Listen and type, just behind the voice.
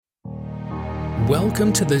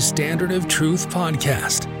Welcome to the Standard of Truth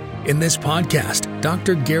podcast. In this podcast,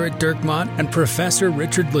 Dr. Garrett Dirkmott and Professor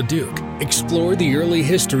Richard Leduc explore the early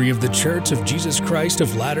history of the Church of Jesus Christ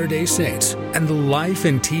of Latter-day Saints and the life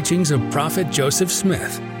and teachings of Prophet Joseph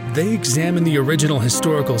Smith. They examine the original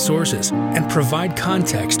historical sources and provide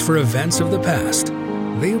context for events of the past.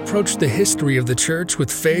 They approach the history of the Church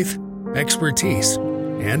with faith, expertise,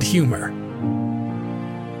 and humor.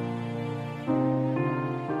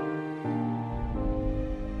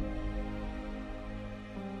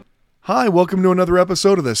 Hi, welcome to another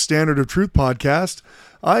episode of the Standard of Truth podcast.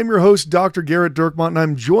 I'm your host, Dr. Garrett Dirkmott, and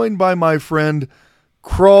I'm joined by my friend,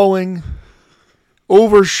 crawling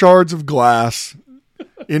over shards of glass,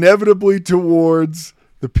 inevitably towards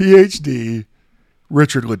the PhD,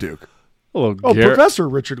 Richard Leduc. Hello, Oh, Garrett. Professor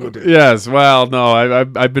Richard Leduc. Yes, well, no,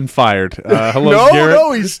 I've been fired. Hello, Garrett.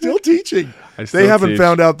 No, he's still teaching. They haven't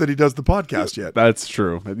found out that he does the podcast yet. That's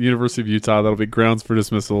true. At the University of Utah, that'll be grounds for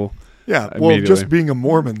dismissal. Yeah, well, just being a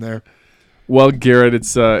Mormon there. Well, Garrett,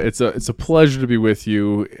 it's a pleasure to be with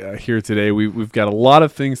you here today. We've got a lot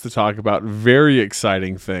of things to talk about, very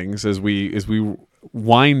exciting things as we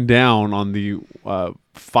wind down on the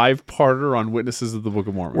 5-parter on Witnesses of the Book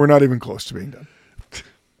of Mormon. We're not even close to being done.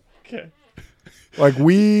 Okay. Like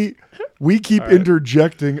we keep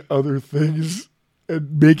interjecting other things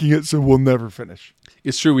and making it so we'll never finish.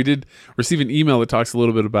 It's true. We did receive an email that talks a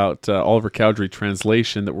little bit about Oliver Cowdery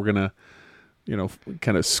translation that we're gonna,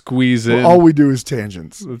 kind of squeeze in. Well, all we do is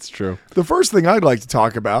tangents. That's true. The first thing I'd like to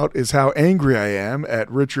talk about is how angry I am at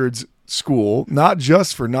Richard's school, not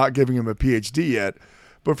just for not giving him a PhD yet,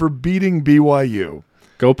 but for beating BYU.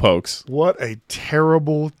 Go Pokes. What a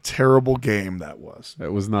terrible, terrible game that was.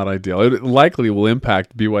 That was not ideal. It likely will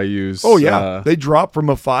impact BYU's. Oh, yeah. They dropped from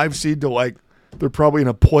a 5 seed to they're probably in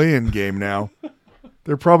a play-in game now.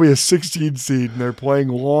 They're probably a 16 seed, and they're playing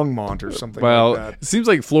Longmont or something like that. It seems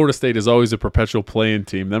like Florida State is always a perpetual play-in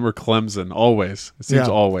team. Them or Clemson, always. It seems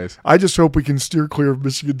always. I just hope we can steer clear of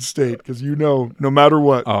Michigan State because no matter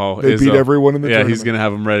what, they beat everyone in the tournament. Yeah, he's going to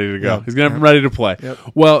have them ready to go. Yeah. He's going to have them ready to play. Yep.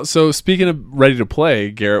 Well, so speaking of ready to play,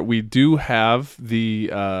 Garrett, we do have the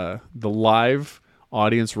live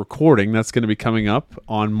audience recording that's going to be coming up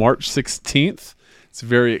on March 16th. It's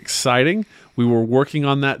very exciting. We were working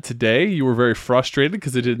on that today. You were very frustrated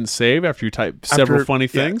because it didn't save after you typed several funny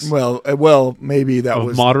things. Well, maybe that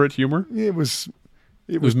was moderate humor. It was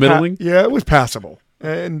middling. It was passable.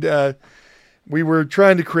 And we were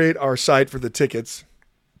trying to create our site for the tickets,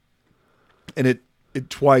 and it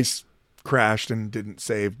twice crashed and didn't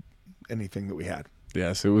save anything that we had.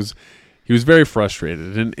 Yes, it was. He was very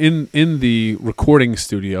frustrated. And in the recording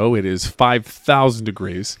studio, it is 5,000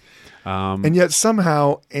 degrees. And yet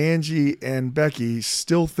somehow Angie and Becky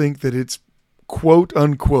still think that it's quote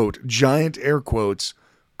unquote, giant air quotes,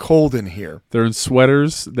 cold in here. They're in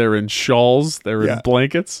sweaters. They're in shawls. They're in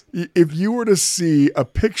blankets. If you were to see a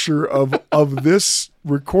picture of this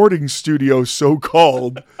recording studio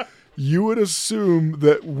so-called, you would assume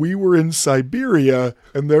that we were in Siberia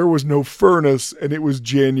and there was no furnace and it was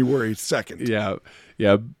January 2nd.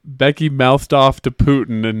 Yeah. Becky mouthed off to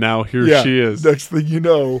Putin and now here she is. Next thing you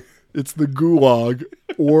know, it's the Gulag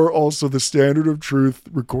or also the Standard of Truth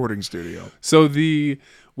recording studio. So we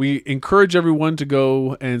encourage everyone to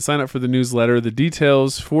go and sign up for the newsletter. The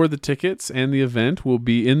details for the tickets and the event will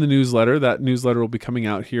be in the newsletter. That newsletter will be coming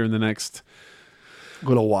out here in the next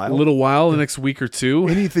little while, the next week or two.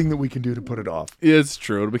 Anything that we can do to put it off. It's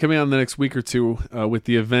true. It'll be coming out in the next week or two with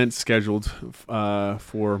the event scheduled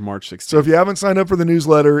for March 16th. So if you haven't signed up for the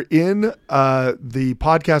newsletter, in the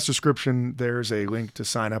podcast description, there's a link to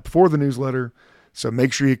sign up for the newsletter. So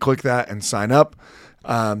make sure you click that and sign up.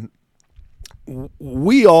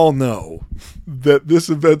 We all know that this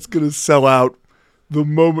event's going to sell out the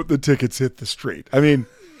moment the tickets hit the street. I mean,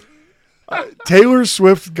 Taylor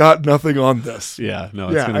Swift got nothing on this. Yeah, no,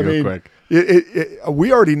 it's going to go quick.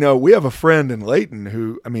 We already know. We have a friend in Layton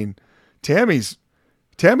who, Tammy's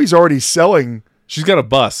already selling. She's got a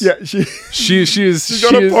bus. Yeah, she's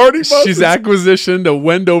got a party bus. She's acquisitioned a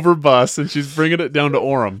Wendover bus, and she's bringing it down to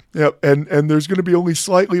Orem. Yep, and there's going to be only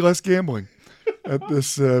slightly less gambling at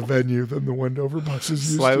this venue than the Wendover buses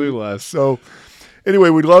used Slightly to. less. So, anyway,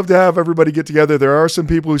 we'd love to have everybody get together. There are some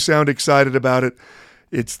people who sound excited about it.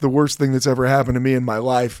 It's the worst thing that's ever happened to me in my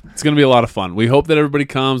life. It's going to be a lot of fun. We hope that everybody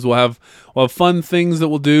comes. We'll have fun things that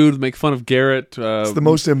we'll do to make fun of Garrett. It's the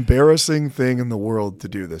most embarrassing thing in the world to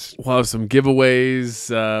do this. We'll have some giveaways.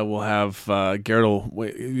 We'll have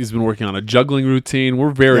Garrett. He's been working on a juggling routine.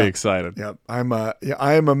 We're very excited. Yeah, I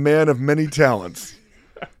am a man of many talents.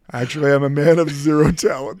 Actually, I'm a man of 0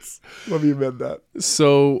 talents. Let me amend that.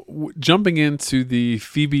 So jumping into the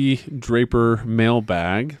Phoebe Draper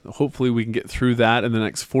mailbag, hopefully we can get through that in the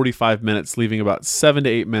next 45 minutes, leaving about 7 to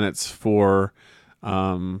 8 minutes for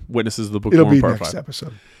Witnesses of the Book of Mormon Part 5. It'll be next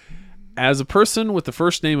episode. As a person with the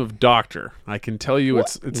first name of Doctor, I can tell you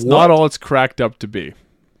it's not all it's cracked up to be.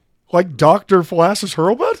 Like Dr. Phalanxes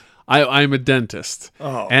Hurlbut? I'm a dentist,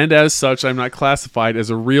 and as such, I'm not classified as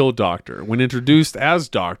a real doctor. When introduced as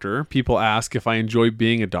doctor, people ask if I enjoy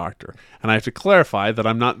being a doctor, and I have to clarify that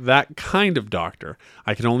I'm not that kind of doctor.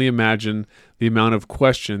 I can only imagine the amount of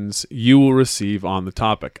questions you will receive on the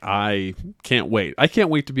topic. I can't wait. I can't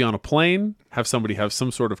wait to be on a plane, have somebody have some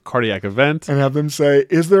sort of cardiac event, and have them say,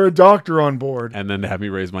 "Is there a doctor on board?" And then to have me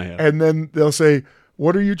raise my hand. And then they'll say,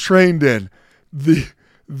 "What are you trained in?"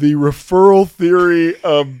 The referral theory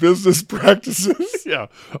of business practices. Yeah.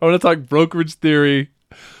 I want to talk brokerage theory.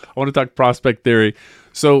 I want to talk prospect theory.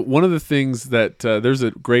 So one of the things that there's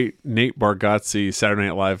a great Nate Bargatze Saturday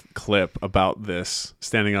Night Live clip about this,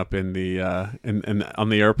 standing up in the on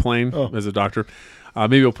the airplane as a doctor.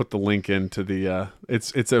 Maybe I'll put the link into the.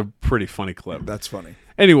 It's a pretty funny clip. That's funny.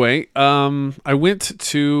 Anyway, I went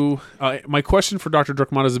to my question for Dr.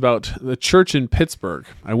 Druckmann is about the church in Pittsburgh.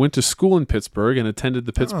 I went to school in Pittsburgh and attended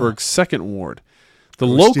the Pittsburgh Second Ward. The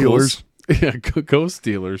locals, go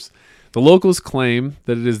Steelers. The locals claim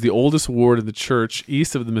that it is the oldest ward in the church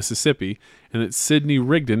east of the Mississippi, and that Sidney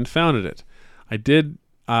Rigdon founded it. I did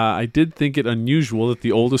think it unusual that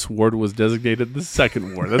the oldest ward was designated the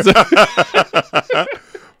second ward.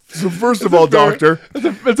 So first of all, Doctor,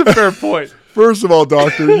 that's a fair point. First of all,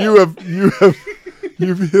 Doctor, you've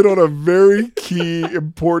hit on a very key,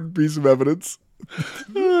 important piece of evidence.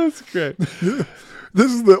 That's great.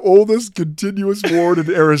 This is the oldest continuous ward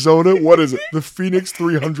in Arizona. What is it? The Phoenix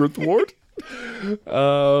 300th ward?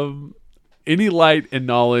 Any light and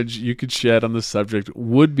knowledge you could shed on the subject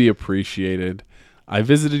would be appreciated. I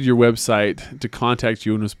visited your website to contact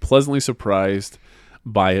you and was pleasantly surprised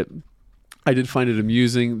by it. I did find it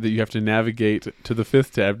amusing that you have to navigate to the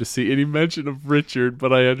 5th tab to see any mention of Richard,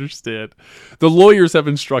 but I understand. The lawyers have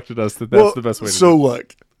instructed us that that's the best way to do it. So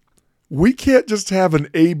look, we can't just have an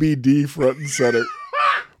ABD front and center.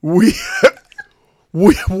 What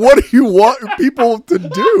do you want people to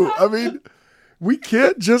do? I mean, we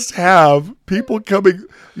can't just have people coming,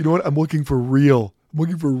 you know what, I'm looking for real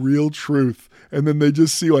truth. And then they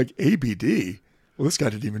just see like ABD. Well, this guy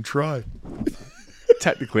didn't even try.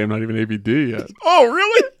 Technically, I'm not even ABD yet. Oh,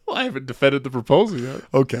 really? Well, I haven't defended the proposal yet.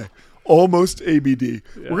 Okay. Almost ABD. Yeah.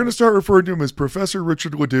 We're going to start referring to him as Professor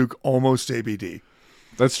Richard LeDuc, almost ABD.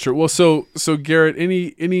 That's true. Well, so Garrett,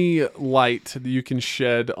 any light that you can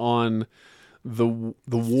shed on the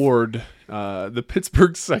ward, the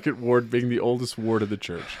Pittsburgh Second Ward being the oldest ward of the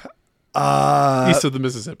church, east of the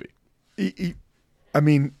Mississippi? I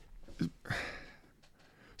mean,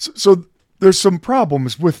 so there's some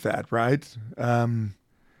problems with that, right?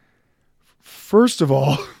 First of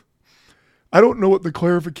all, I don't know what the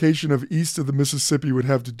clarification of east of the Mississippi would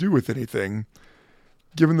have to do with anything,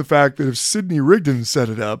 given the fact that if Sidney Rigdon set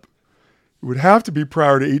it up, it would have to be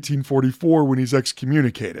prior to 1844 when he's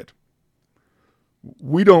excommunicated.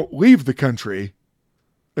 We don't leave the country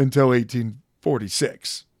until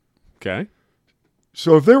 1846. Okay.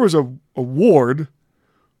 So if there was a ward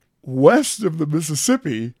west of the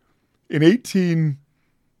Mississippi in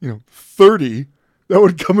 1830, that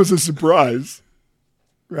would come as a surprise,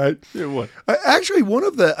 right? It would. Actually,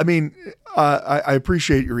 I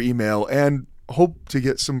appreciate your email and hope to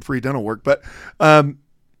get some free dental work, but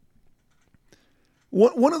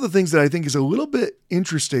one of the things that I think is a little bit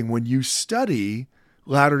interesting when you study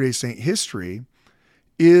Latter-day Saint history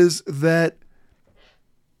is that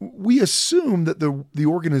we assume that the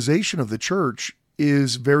organization of the church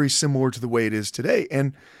is very similar to the way it is today.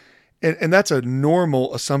 And that's a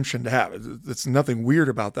normal assumption to have. There's nothing weird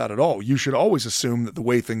about that at all. You should always assume that the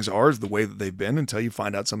way things are is the way that they've been until you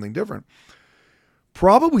find out something different.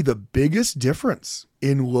 Probably the biggest difference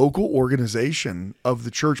in local organization of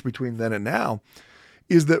the church between then and now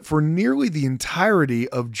is that for nearly the entirety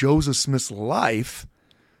of Joseph Smith's life,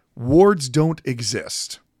 wards don't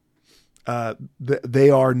exist. They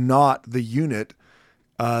are not the unit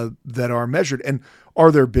that are measured. And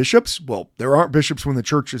are there bishops? Well, there aren't bishops when the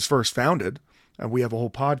church is first founded. We have a whole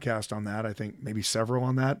podcast on that. I think maybe several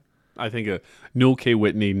on that. I think a Newell K.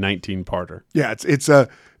 Whitney 19-parter. Yeah, it's Edward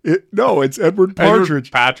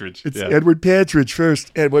Partridge. It's Edward Partridge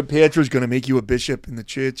first. Edward Partridge going to make you a bishop in the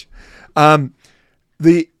church. The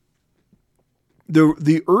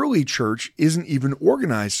early church isn't even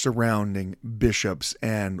organized surrounding bishops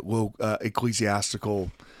and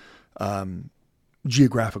ecclesiastical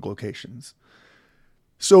geographic locations.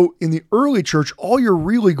 So in the early church, all you're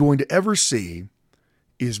really going to ever see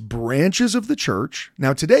is branches of the church.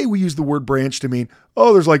 Now, today we use the word branch to mean,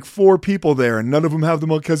 oh, there's like 4 people there and none of them have the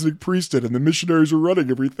Melchizedek priesthood and the missionaries are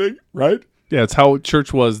running everything, right? Yeah, it's how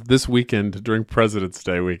church was this weekend during President's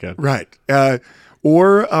Day weekend. Right.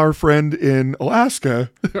 Or our friend in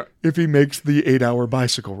Alaska, if he makes the 8-hour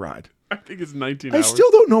bicycle ride. I think it's 19 I hours.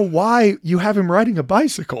 still don't know why you have him riding a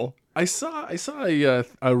bicycle. I saw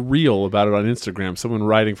a reel about it on Instagram. Someone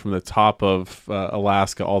riding from the top of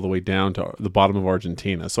Alaska all the way down to the bottom of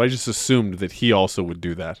Argentina. So I just assumed that he also would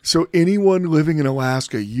do that. So anyone living in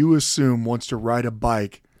Alaska, you assume wants to ride a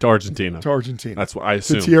bike To Argentina. That's what I to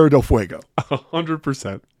assume. Tierra del Fuego.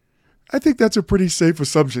 100%. I think that's a pretty safe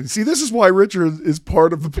assumption. See, this is why Richard is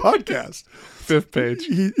part of the podcast. 5th page.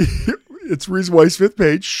 It's reason why he's 5th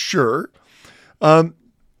page, sure.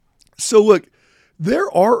 So look,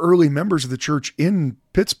 there are early members of the church in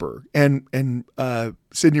Pittsburgh, and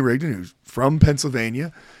Sidney Rigdon, who's from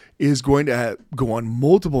Pennsylvania, is going to go on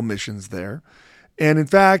multiple missions there. And in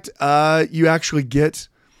fact, you actually get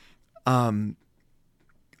a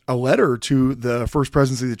letter to the First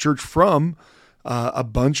Presidency of the church from a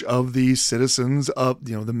bunch of the citizens of,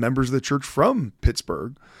 the members of the church from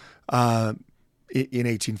Pittsburgh in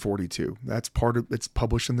 1842. It's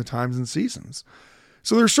published in the Times and Seasons.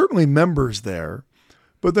 So there's certainly members there,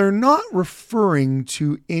 but they're not referring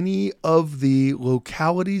to any of the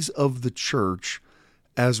localities of the church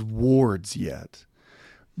as wards yet.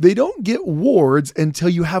 They don't get wards until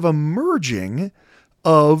you have a merging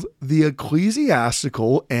of the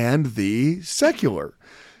ecclesiastical and the secular.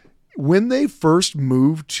 When they first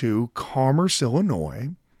moved to Commerce, Illinois,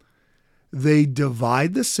 they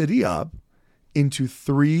divide the city up into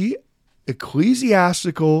 3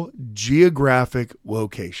 ecclesiastical geographic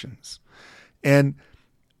locations and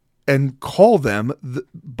call them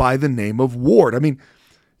by the name of ward. I mean,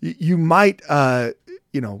 you might,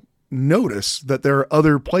 notice that there are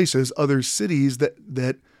other places, other cities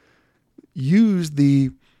that use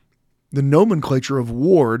the nomenclature of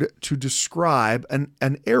ward to describe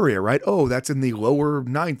an area, right? Oh, that's in the lower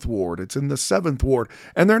 9th ward. It's in the 7th ward.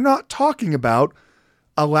 And they're not talking about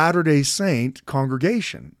a Latter-day Saint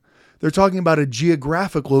congregation. They're talking about a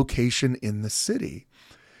geographic location in the city.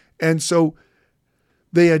 And so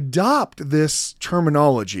they adopt this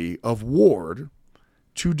terminology of ward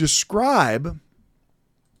to describe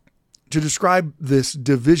this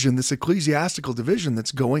division, this ecclesiastical division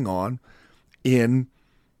that's going on in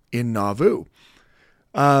Nauvoo.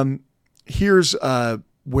 Here's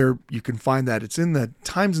where you can find that. It's in the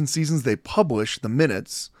Times and Seasons. They publish the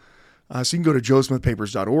minutes. So you can go to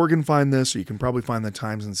joesmithpapers.org and find this, or you can probably find the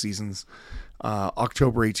Times and Seasons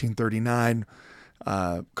October 1839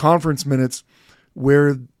 conference minutes,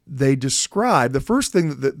 where they describe the first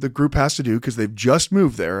thing that the group has to do, because they've just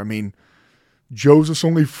moved there. I mean, Joseph's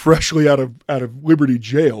only freshly out of Liberty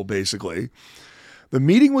Jail, basically. The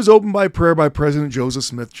meeting was opened by prayer by President Joseph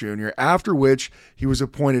Smith Jr., after which he was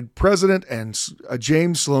appointed president and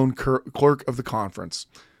James Sloan clerk of the conference,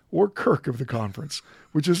 or Kirk of the conference,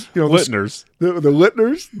 which is, Littners. The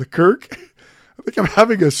Littners, the Kirk. I think I'm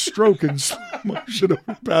having a stroke in slow motion over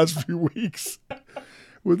the past few weeks.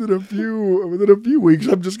 Within a few weeks,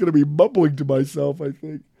 I'm just going to be mumbling to myself, I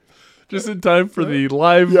think. Just in time for the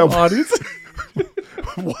live audience.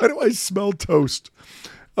 Why do I smell toast?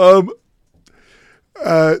 The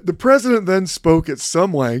president then spoke at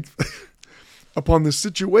some length upon the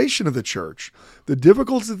situation of the church, the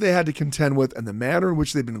difficulties that they had to contend with, and the manner in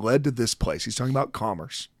which they've been led to this place. He's talking about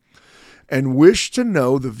Commerce. And wished to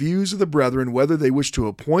know the views of the brethren, whether they wish to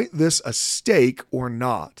appoint this a stake or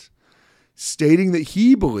not, stating that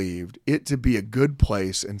he believed it to be a good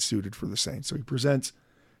place and suited for the saints. So he presents,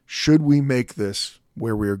 should we make this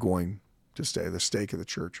where we are going to stay, the stake of the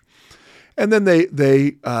church? And then they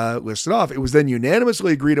listed off. It was then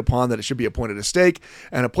unanimously agreed upon that it should be appointed a stake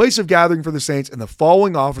and a place of gathering for the saints, and the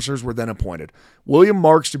following officers were then appointed. William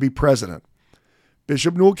Marks to be president,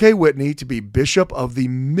 Bishop Newell K. Whitney to be bishop of the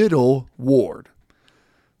middle ward,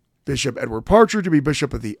 Bishop Edward Parcher to be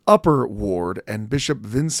bishop of the upper ward, and Bishop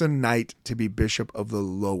Vincent Knight to be bishop of the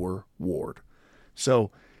lower ward.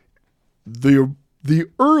 So the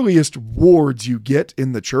earliest wards you get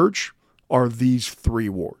in the church are these 3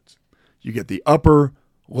 wards. You get the upper,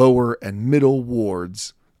 lower, and middle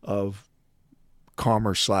wards of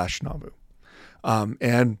Commerce / Nauvoo.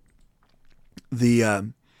 And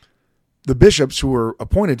the bishops who were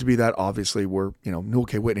appointed to be that obviously were, Newell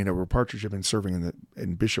K. Whitney and Edward Partridge have been serving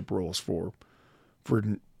in bishop roles for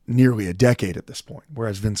nearly a decade at this point,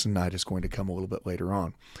 whereas Vincent Knight is going to come a little bit later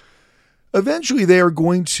on. Eventually, they are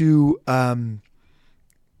going to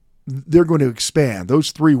they're going to expand.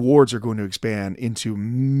 Those 3 wards are going to expand into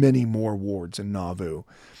many more wards in Nauvoo.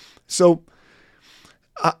 So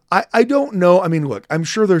I don't know. I mean, look, I'm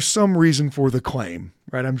sure there's some reason for the claim,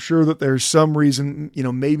 right? I'm sure that there's some reason,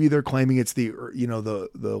 maybe they're claiming it's the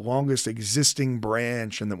longest existing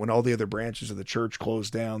branch, and that when all the other branches of the church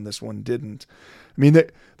closed down, this one didn't. I mean,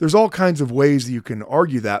 there's all kinds of ways that you can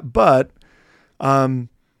argue that, but to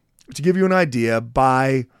give you an idea,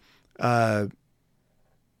 by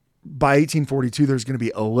 1842, there's going to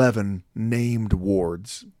be 11 named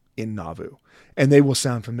wards in Nauvoo, and they will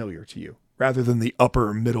sound familiar to you. Rather than the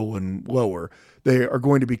upper, middle, and lower, they are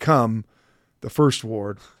going to become the first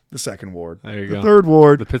ward, the second ward, the third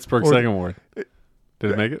ward, the Pittsburgh second ward.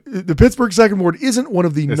 Did it make it? The Pittsburgh second ward isn't one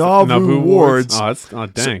of the Nauvoo wards. Oh,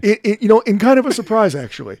 dang. So, in kind of a surprise,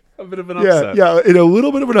 actually. A bit of an upset. Yeah, in a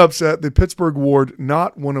little bit of an upset. The Pittsburgh ward,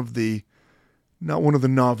 not one of the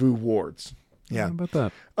Nauvoo wards. Yeah. How about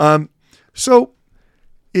that? So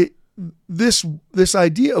this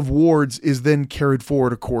idea of wards is then carried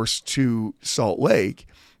forward, of course, to Salt Lake,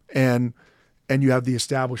 and you have the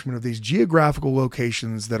establishment of these geographical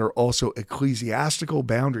locations that are also ecclesiastical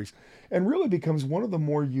boundaries, and really becomes one of the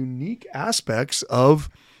more unique aspects of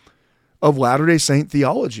Latter-day Saint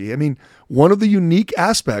theology. I mean, one of the unique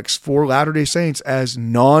aspects for Latter-day Saints as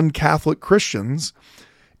non-Catholic Christians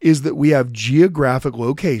is that we have geographic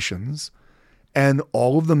locations, and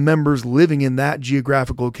all of the members living in that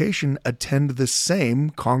geographic location attend the same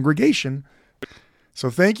congregation. So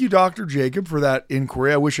thank you, Dr. Jacob, for that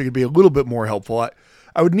inquiry. I wish I could be a little bit more helpful.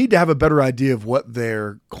 I would need to have a better idea of what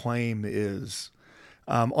their claim is.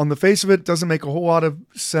 On the face of it, doesn't make a whole lot of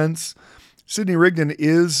sense. Sidney Rigdon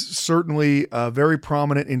is certainly very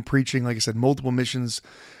prominent in preaching, like I said, multiple missions.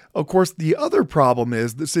 Of course, the other problem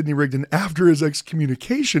is that Sidney Rigdon, after his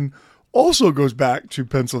excommunication, also goes back to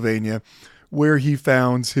Pennsylvania, where he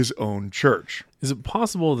founds his own church. Is it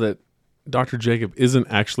possible that Dr. Jacob isn't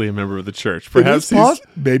actually a member of the church? Perhaps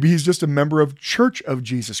maybe he's just a member of Church of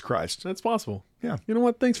Jesus Christ. That's possible. Yeah. You know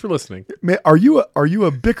what? Thanks for listening. Are you a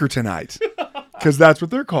Bickertonite? Because that's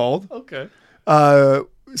what they're called. Okay.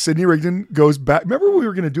 Sidney Rigdon goes back. Remember we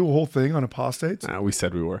were going to do a whole thing on apostates? We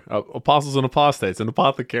said we were. Apostles and apostates and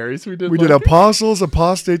apothecaries. We did apostles,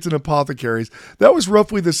 apostates, and apothecaries. That was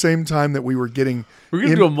roughly the same time that we were getting... We're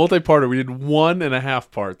going to do a multi-parter. We did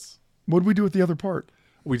 1.5 parts. What did we do with the other part?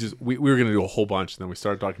 We were going to do a whole bunch, and then we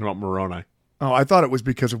started talking about Moroni. Oh, I thought it was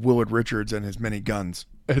because of Willard Richards and his many guns.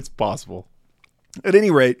 It's possible. At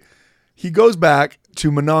any rate, he goes back to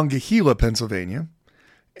Monongahela, Pennsylvania,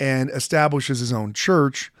 and establishes his own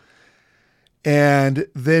church, and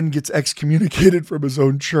then gets excommunicated from his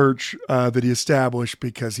own church that he established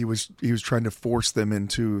because he was trying to force them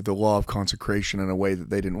into the law of consecration in a way that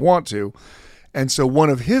they didn't want to. And so one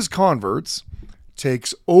of his converts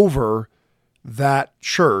takes over that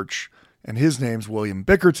church, and his name's William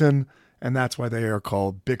Bickerton, and that's why they are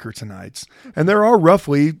called Bickertonites. And there are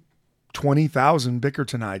roughly 20,000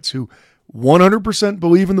 Bickertonites who 100%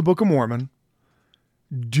 believe in the Book of Mormon,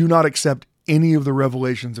 do not accept any of the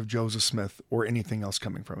revelations of Joseph Smith or anything else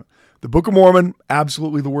coming from it. The Book of Mormon,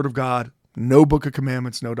 absolutely the Word of God. No Book of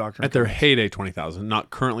Commandments, no Doctrine. At their heyday, 20,000, not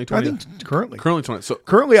currently 20. I think currently 20. So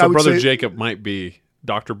I would Brother say Jacob might be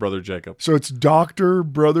Dr. Brother Jacob. So it's Dr.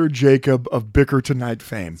 Brother Jacob of Bickertonite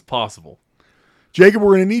fame. It's possible. Jacob,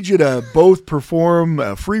 we're going to need you to both perform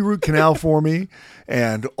a free root canal for me,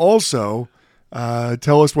 and also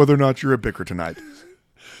tell us whether or not you're a Bickertonite.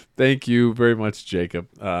 Thank you very much, Jacob,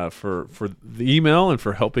 for the email and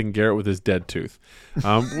for helping Garrett with his dead tooth.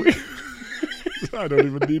 I don't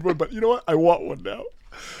even need one, but you know what? I want one now.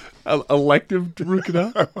 Elective root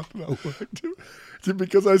canal? I want an elective.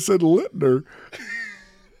 Because I said Littner.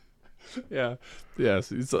 Yeah.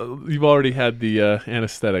 Yes. You've already had the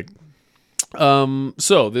anesthetic.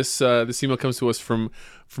 So this email comes to us from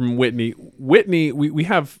Whitney. Whitney, we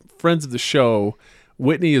have friends of the show.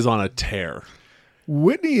 Whitney is on a tear.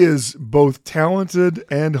 Whitney is both talented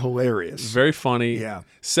and hilarious. Very funny. Yeah.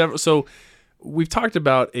 So we've talked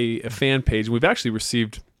about a fan page. We've actually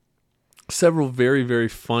received several very, very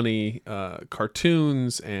funny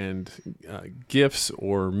cartoons and GIFs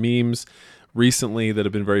or memes recently that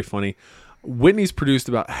have been very funny. Whitney's produced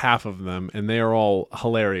about half of them, and they are all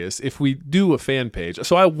hilarious. If we do a fan page,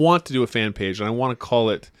 so I want to do a fan page, and I want to call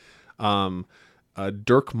it a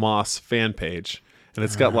Dirk Moss fan page. And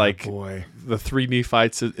it's got the 3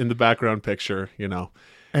 Nephites in the background picture, you know.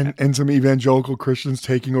 And some evangelical Christians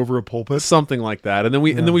taking over a pulpit, something like that, and then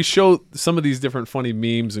we show some of these different funny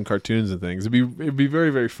memes and cartoons and things. It'd be very,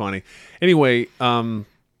 very funny. Anyway,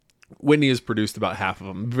 Whitney has produced about half of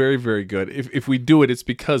them. Very, very good. If we do it, it's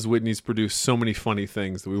because Whitney's produced so many funny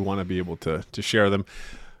things that we want to be able to share them.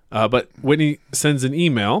 But Whitney sends an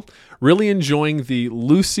email, really enjoying the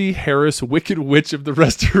Lucy Harris Wicked Witch of the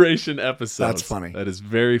Restoration episode. That's funny. That is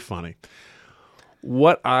very funny.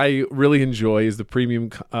 What I really enjoy is the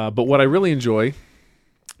premium,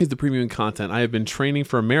 is the premium content. I have been training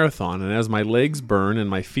for a marathon, and as my legs burn and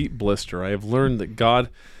my feet blister, I have learned that God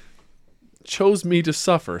chose me to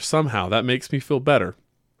suffer. Somehow that makes me feel better.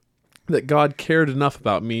 That God cared enough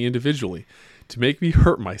about me individually to make me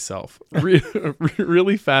hurt myself.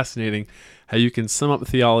 Really fascinating how you can sum up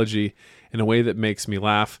theology in a way that makes me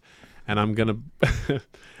laugh, and I'm gonna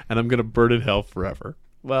burn in hell forever.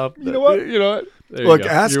 Well, you know what? There Look, you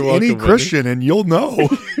go. ask You're any welcome, Christian and you'll know.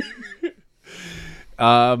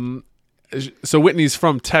 So Whitney's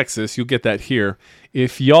from Texas. You'll get that here.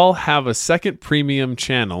 If y'all have a second premium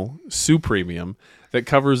channel, Sue Premium, that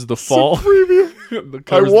covers the fall. Premium.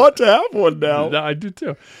 I want to have one now. I do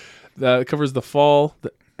too. That covers the fall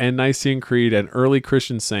and Nicene Creed and early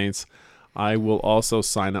Christian saints, I will also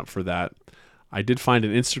sign up for that. I did find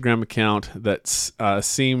an Instagram account that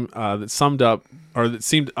seemed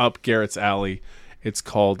up Garrett's alley. It's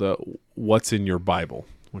called "What's in Your Bible,"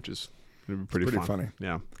 which is pretty funny.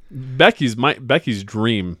 Yeah, Becky's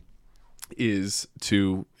dream is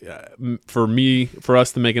to for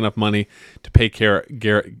us to make enough money to pay Garrett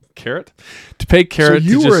to pay Carrot. So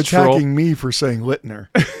you to were just attacking me for saying Littner.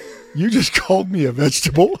 You just called me a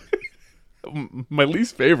vegetable. My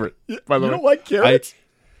least favorite. By the way, You don't like carrots?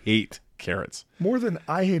 I hate carrots More than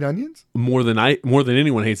I hate onions? more than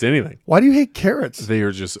anyone hates anything. Why do you hate carrots? They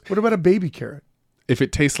are just, What about a baby carrot? if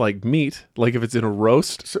it tastes like meat, like if it's in a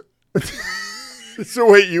roast.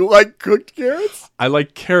 So wait, you like cooked carrots? I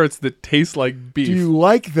like carrots that taste like beef. Do you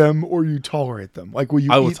like them or you tolerate them? Like, will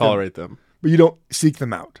you I will eat tolerate them. but you don't seek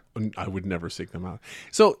them out? I would never seek them out.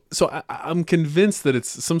 So I'm convinced that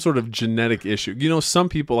it's some sort of genetic issue. You know, some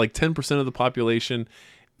people, like 10% of the population,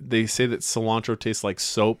 they say that cilantro tastes like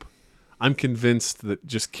soap. I'm convinced that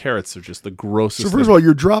just carrots are just the grossest. So first of all,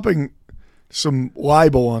 you're dropping some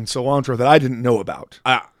libel on cilantro that I didn't know about.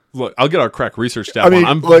 Look, I'll get our crack research staff I mean,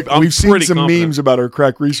 on. I'm we've seen pretty some confident. memes about our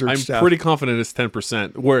crack research I'm staff. pretty confident it's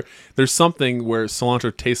 10%. Where there's something where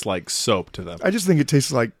cilantro tastes like soap to them. I just think it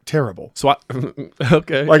tastes like terrible. So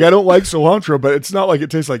okay, Like, I don't like cilantro, but it's not like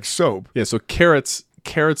it tastes like soap. yeah. So carrots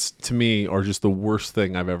to me are just the worst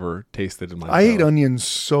thing I've ever tasted in my life. I hate onions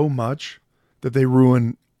so much that they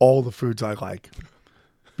ruin all the foods I like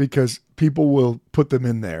because people will put them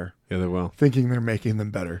in there Yeah, they will. thinking they're making them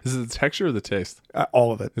better. Is it the texture or the taste?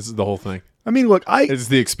 All of it. This is the whole thing. I mean, look, It's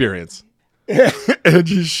the experience. and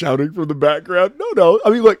he's shouting from the background. No. I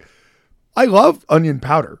mean, look, I love onion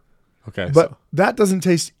powder, Okay, but so that doesn't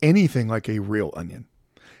taste anything like a real onion.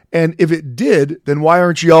 And if it did, then why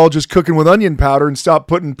aren't you all just cooking with onion powder and stop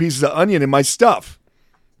putting pieces of onion in my stuff?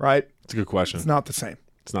 Right? it's a good question. It's not the same.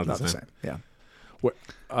 It's not the same. Yeah.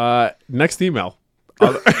 Next email.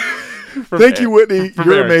 Thank you, Whitney. from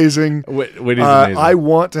You're Eric. amazing. Whitney's amazing. I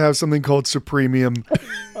want to have something called Supremium.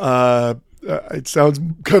 It sounds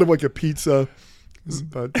kind of like a pizza,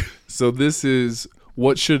 but So this is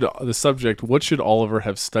what should Oliver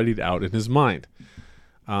have studied out in his mind?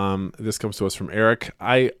 This comes to us from Eric.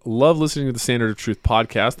 I love listening to the Standard of Truth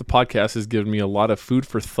podcast. The podcast has given me a lot of food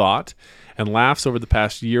for thought and laughs over the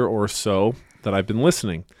past year or so that I've been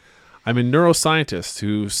listening. I'm a neuroscientist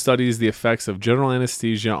who studies the effects of general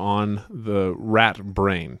anesthesia on the rat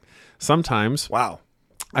brain. Sometimes wow.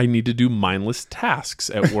 I need to do mindless tasks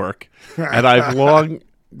at work, and I've long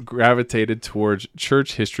gravitated towards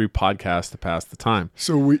church history podcasts to pass the time.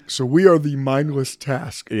 So we are the mindless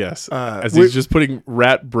task. Yes, as he's just putting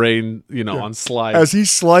rat brain, on slides. As he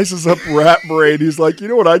slices up rat brain, he's like, you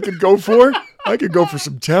know what I could go for? I could go for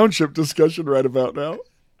some township discussion right about now.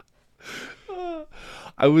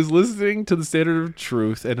 I was listening to the Standard of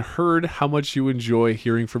Truth and heard how much you enjoy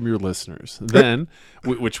hearing from your listeners. Then,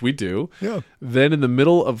 which we do. Yeah. Then in the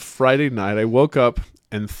middle of Friday night, I woke up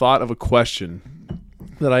and thought of a question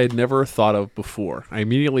that I had never thought of before. I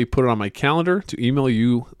immediately put it on my calendar to email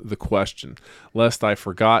you the question, lest I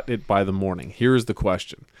forgot it by the morning. Here is the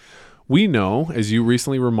question. We know, as you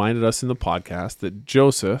recently reminded us in the podcast, that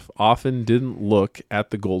Joseph often didn't look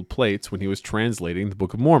at the gold plates when he was translating the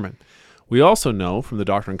Book of Mormon. We also know from the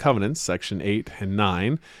Doctrine and Covenants, section 8 and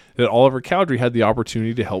 9, that Oliver Cowdery had the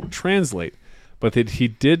opportunity to help translate, but that he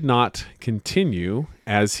did not continue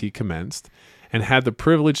as he commenced, and had the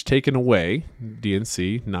privilege taken away,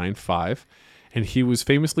 D&C 9:5, and he was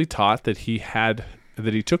famously taught that he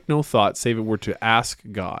took no thought save it were to ask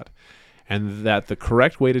God, and that the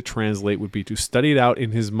correct way to translate would be to study it out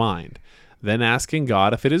in his mind, then asking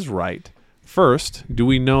God if it is right. First, do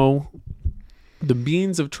we know the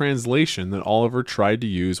means of translation that Oliver tried to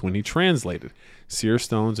use when he translated? Seer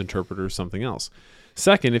stones, interpreters, something else.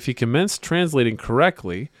 Second, if he commenced translating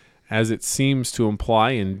correctly, as it seems to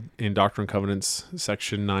imply in Doctrine and Covenants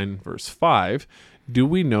section 9, verse 5, do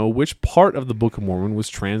we know which part of the Book of Mormon was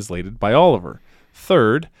translated by Oliver?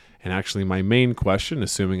 Third, and actually my main question,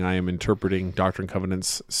 assuming I am interpreting Doctrine and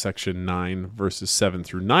Covenants section 9, verses 7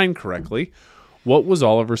 through 9 correctly, what was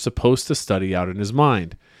Oliver supposed to study out in his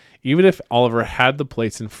mind? Even if Oliver had the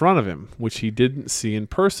plates in front of him, which he didn't see in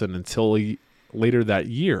person until later that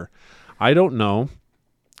year, I don't know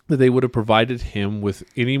that they would have provided him with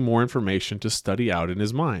any more information to study out in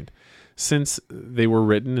his mind, since they were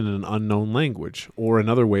written in an unknown language. Or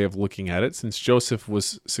another way of looking at it, since Joseph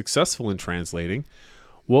was successful in translating,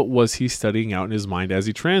 what was he studying out in his mind as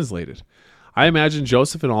he translated? I imagine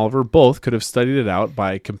Joseph and Oliver both could have studied it out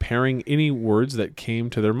by comparing any words that came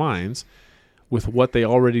to their minds with what they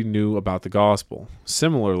already knew about the gospel.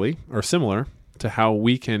 Similar to how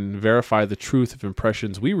we can verify the truth of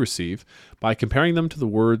impressions we receive by comparing them to the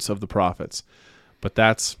words of the prophets. But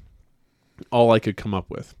that's all I could come up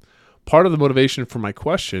with. Part of the motivation for my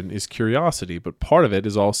question is curiosity, but part of it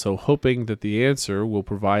is also hoping that the answer will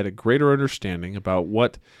provide a greater understanding about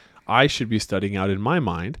what I should be studying out in my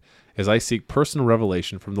mind as I seek personal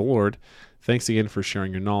revelation from the Lord. Thanks again for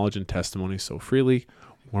sharing your knowledge and testimony so freely.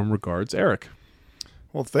 Warm regards, Eric.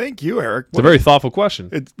 Well, thank you, Eric. It's a very thoughtful question.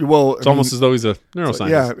 It's almost as though he's a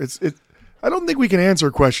neuroscientist. Yeah, I don't think we can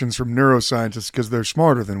answer questions from neuroscientists because they're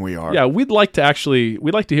smarter than we are. Yeah, we'd like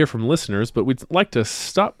to hear from listeners, but we'd like to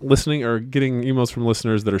stop listening or getting emails from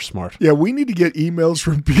listeners that are smart. Yeah, we need to get emails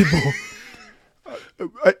from people.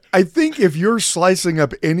 I think if you're slicing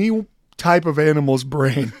up any type of animal's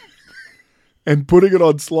brain and putting it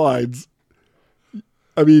on slides,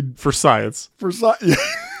 I mean, for science. Yeah.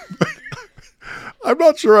 I'm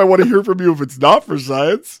not sure I want to hear from you if it's not for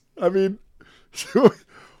science. I mean,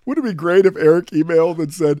 would it be great if Eric emailed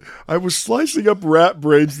and said, I was slicing up rat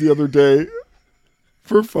brains the other day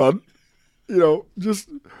for fun, just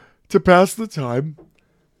to pass the time.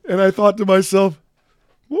 And I thought to myself,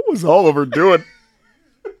 what was Oliver doing?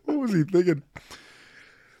 What was he thinking?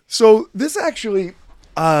 So this actually,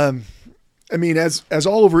 as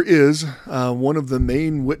Oliver is one of the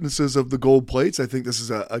main witnesses of the gold plates, I think this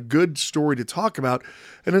is a good story to talk about,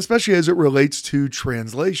 and especially as it relates to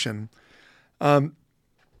translation.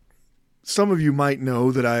 Some of you might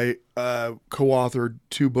know that I co-authored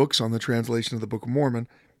 2 books on the translation of the Book of Mormon,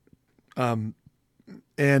 and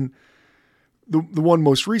the one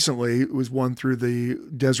most recently was one through the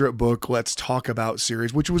Deseret Book Let's Talk About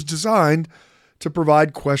series, which was designed to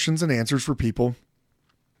provide questions and answers for people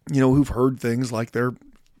who've heard things like their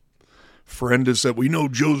friend has said, we know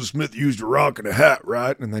Joseph Smith used a rock and a hat,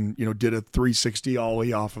 right? And then, did a 360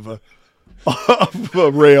 ollie off of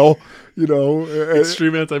a rail,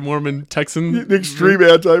 Extreme anti-Mormon Texan. Extreme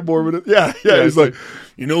anti-Mormon. Yeah. He's like,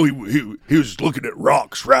 he was looking at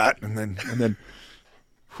rocks, right? And then,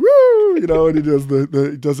 whoo, and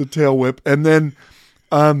he does a tail whip. And then,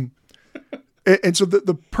 and so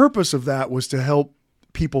the purpose of that was to help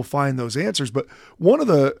people find those answers. But one of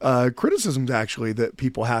the criticisms actually that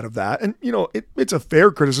people had of that, and it's a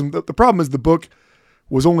fair criticism. The problem is the book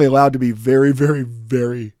was only allowed to be very, very,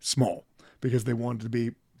 very small because they wanted to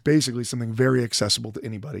be basically something very accessible to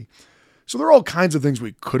anybody. So there are all kinds of things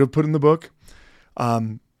we could have put in the book,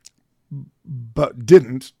 but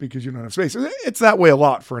didn't because you don't have space. It's that way a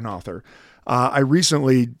lot for an author. I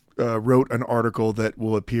recently wrote an article that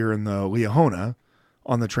will appear in the Liahona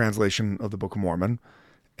on the translation of the Book of Mormon.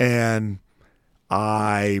 And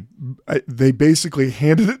they basically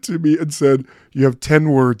handed it to me and said, you have 10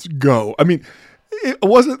 words, go. I mean, it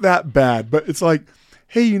wasn't that bad, but it's like,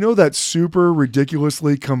 hey, that super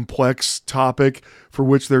ridiculously complex topic for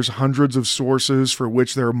which there's hundreds of sources, for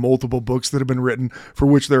which there are multiple books that have been written, for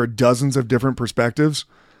which there are dozens of different perspectives.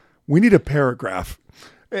 We need a paragraph.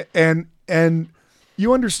 And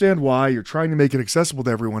you understand why you're trying to make it accessible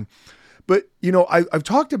to everyone. But, I've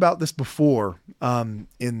talked about this before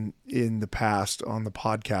in the past on the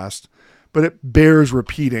podcast, but it bears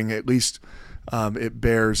repeating, at least it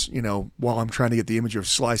bears, while I'm trying to get the image of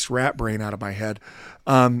sliced rat brain out of my head,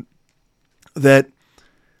 that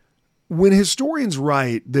when historians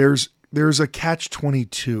write, there's a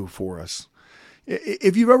catch-22 for us.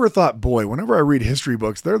 If you've ever thought, boy, whenever I read history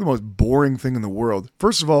books, they're the most boring thing in the world.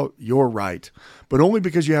 First of all, you're right, but only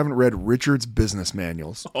because you haven't read Richard's business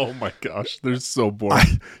manuals. Oh my gosh, they're so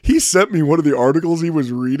boring. He sent me one of the articles he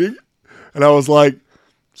was reading, and I was like,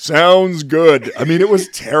 Sounds good. I mean, it was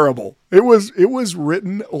terrible. It was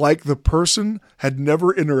written like the person had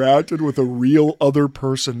never interacted with a real other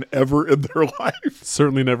person ever in their life.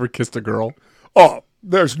 Certainly never kissed a girl. Oh,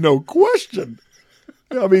 there's no question.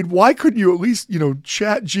 I mean, why couldn't you at least,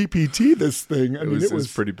 chat GPT this thing? I mean, It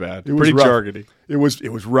was pretty bad. It was pretty rough. jargony. It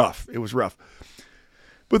was rough. It was rough.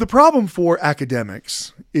 But the problem for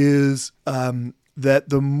academics is that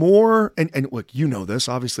the more, and look, you know this,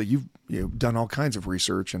 obviously you've done all kinds of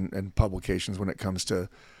research and publications when it comes to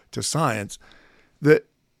science, that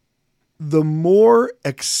the more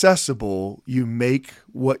accessible you make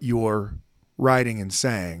what you're writing and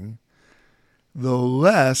saying, the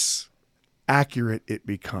less accurate it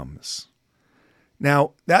becomes.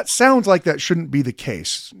 Now, that sounds like that shouldn't be the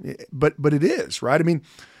case, but it is, right? I mean,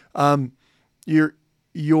 you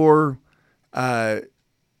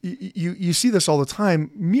see this all the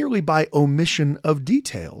time merely by omission of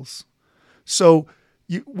details. So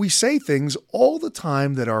we say things all the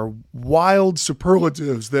time that are wild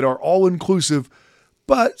superlatives that are all inclusive,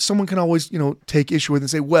 but someone can always, take issue with it and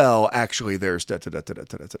say, well, actually there's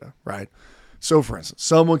right? So for instance,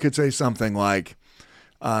 someone could say something like,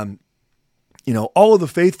 all of the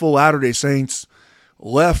faithful Latter-day Saints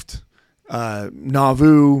left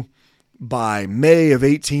Nauvoo by May of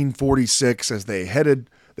 1846 as they headed,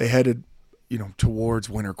 towards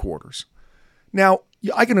winter quarters. Now,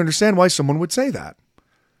 I can understand why someone would say that.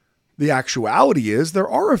 The actuality is there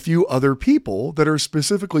are a few other people that are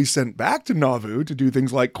specifically sent back to Nauvoo to do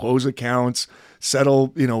things like close accounts, settle,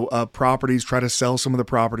 properties, try to sell some of the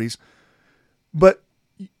properties. But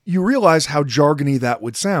you realize how jargony that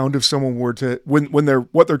would sound if someone were to, when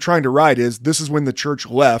what they're trying to write is, this is when the church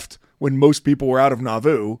left, when most people were out of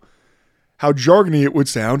Nauvoo, how jargony it would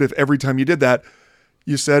sound if every time you did that,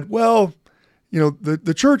 you said, well,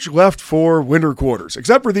 the church left for winter quarters,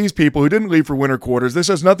 except for these people who didn't leave for winter quarters. This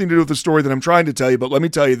has nothing to do with the story that I'm trying to tell you, but let me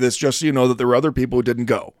tell you this just so you know that there were other people who didn't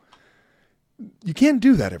go. You can't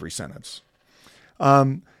do that every sentence.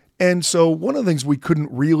 And so one of the things we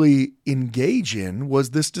couldn't really engage in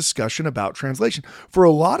was this discussion about translation. For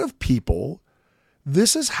a lot of people,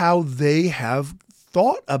 this is how they have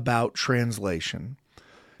thought about translation.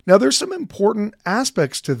 Now, there's some important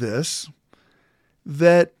aspects to this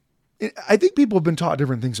that I think people have been taught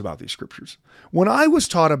different things about these scriptures. When I was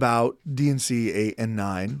taught about D&C 8 and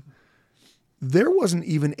 9, there wasn't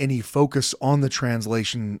even any focus on the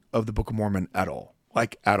translation of the Book of Mormon at all,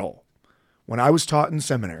 at all. When I was taught in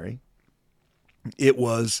seminary, it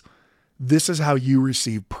was, this is how you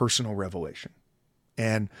receive personal revelation.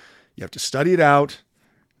 And you have to study it out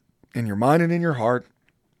in your mind and in your heart.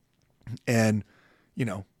 And,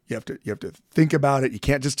 you have to think about it. You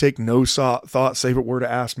can't just take no thought, save it were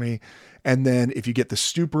to ask me. And then if you get the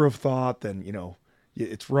stupor of thought, then,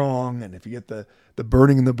 it's wrong. And if you get the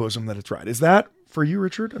burning in the bosom, that it's right. Is that for you,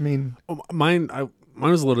 Richard? I mean, mine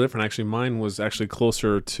was a little different. Actually, mine was actually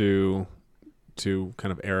closer to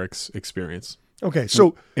kind of Eric's experience. Okay.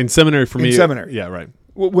 So in seminary for me, seminary. Yeah. Right.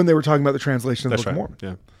 When they were talking about the translation of the Book of Mormon.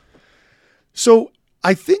 Yeah. So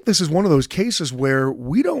I think this is one of those cases where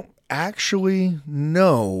we don't actually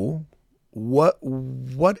know what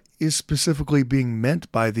is specifically being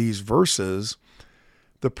meant by these verses.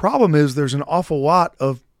 The problem is there's an awful lot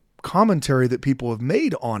of commentary that people have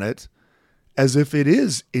made on it as if it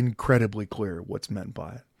is incredibly clear what's meant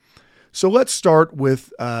by it. So let's start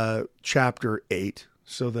with chapter 8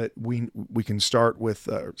 so that we can start with,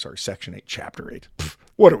 section 8, chapter 8.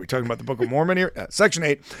 What are we talking about, the Book of Mormon here? Section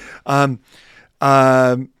 8.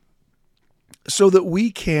 So that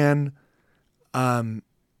we can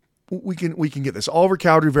get this. Oliver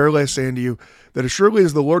Cowdery, verily I say unto you, that as surely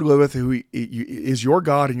as the Lord liveth, who is your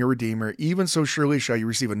God and your Redeemer, even so surely shall you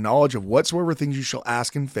receive a knowledge of whatsoever things you shall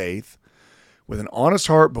ask in faith, with an honest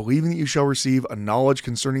heart, believing that you shall receive a knowledge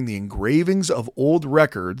concerning the engravings of old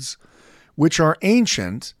records, which are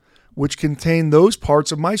ancient, which contain those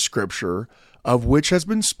parts of my scripture, of which has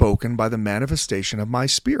been spoken by the manifestation of my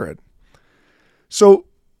Spirit. So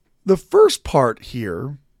the first part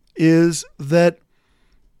here is that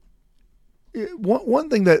one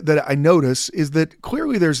thing that I notice is that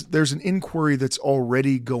clearly there's an inquiry that's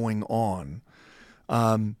already going on,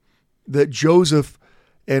 that Joseph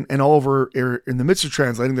and Oliver are in the midst of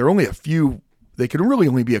translating. There are only a few, they can really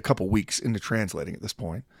only be a couple weeks into translating at this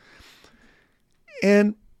point.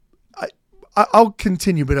 And I'll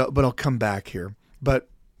continue, but I'll come back here. But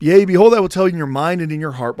yea, behold, I will tell you in your mind and in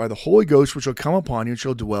your heart by the Holy Ghost, which shall come upon you and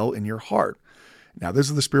shall dwell in your heart. Now, this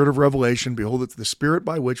is the spirit of revelation. Behold, it's the spirit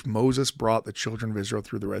by which Moses brought the children of Israel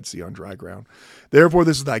through the Red Sea on dry ground. Therefore,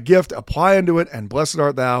 this is thy gift. Apply unto it, and blessed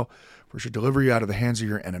art thou, for it shall deliver you out of the hands of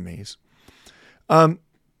your enemies.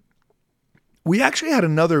 we actually had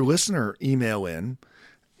another listener email in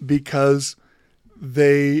because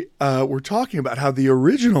they were talking about how the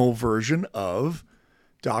original version of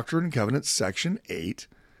Doctrine and Covenants section 8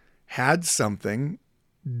 had something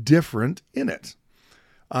different in it.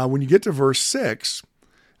 When you get to verse 6,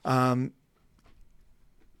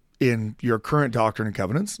 in your current Doctrine and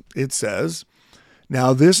Covenants, it says,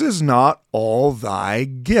 "Now this is not all thy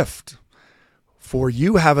gift, for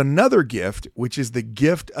you have another gift, which is the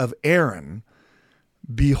gift of Aaron.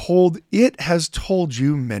 Behold, it has told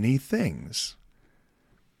you many things."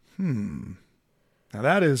 Now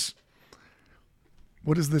that is,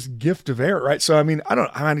 what is this gift of Aaron, right? So, I mean, I don't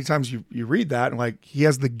know how many times you read that and like, he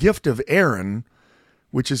has the gift of Aaron,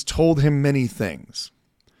 which has told him many things.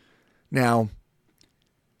 Now,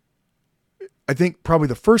 I think probably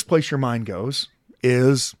the first place your mind goes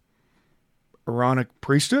is Aaronic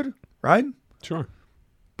priesthood, right? Sure.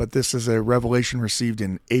 But this is a revelation received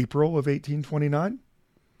in April of 1829.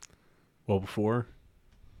 Well,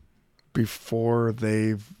 Before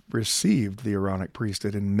they've received the Aaronic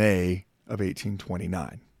priesthood in May of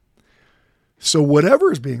 1829. So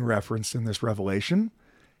whatever is being referenced in this revelation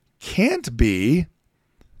can't be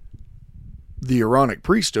the Aaronic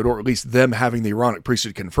priesthood, or at least them having the Aaronic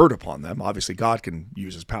priesthood conferred upon them. Obviously, God can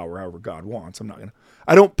use his power however God wants.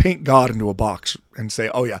 I don't paint God into a box and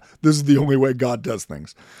say, oh yeah, this is the only way God does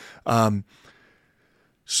things.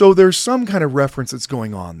 So there's some kind of reference that's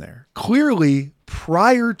going on there. Clearly,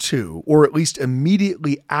 prior to, or at least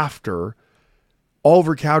immediately after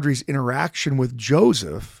Oliver Cowdery's interaction with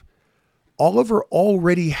Joseph, Oliver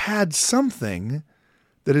already had something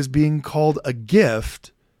that is being called a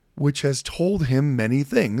gift, which has told him many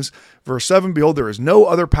things. Verse 7, "Behold, there is no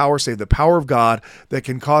other power save the power of God that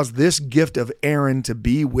can cause this gift of Aaron to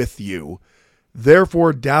be with you.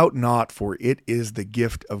 Therefore doubt not, for it is the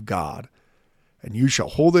gift of God. And you shall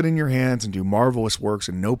hold it in your hands and do marvelous works,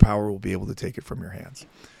 and no power will be able to take it from your hands."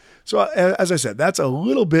 So as I said, that's a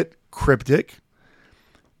little bit cryptic,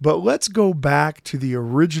 but let's go back to the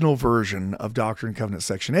original version of Doctrine and Covenants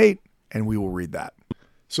section 8, and we will read that.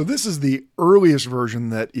 So this is the earliest version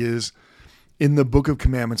that is in the Book of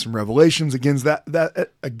Commandments and Revelations.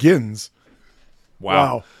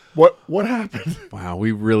 Wow. What happened? Wow,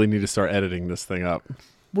 we really need to start editing this thing up.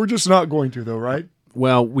 We're just not going to, though, right?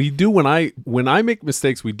 Well, we do. When I make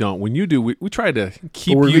mistakes, we don't. When you do, we try to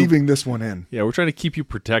keep We're you. leaving this one in. Yeah, we're trying to keep you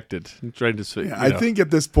protected. We're trying to. I think at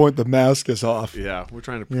this point the mask is off. Yeah, we're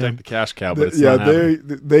trying to protect the cash cow, but it's yeah, not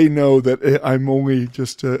happening. they know that I'm only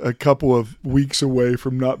just a couple of weeks away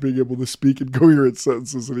from not being able to speak in coherent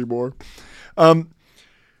sentences anymore.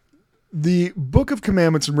 The Book of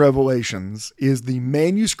Commandments and Revelations is the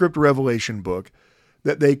manuscript revelation book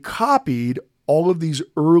that they copied all of these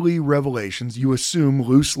early revelations, you assume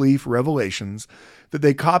loose leaf revelations, that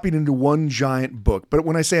they copied into one giant book. But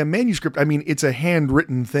when I say a manuscript, I mean it's a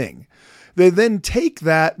handwritten thing. They then take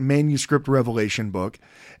that manuscript revelation book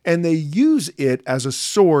and they use it as a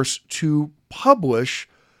source to publish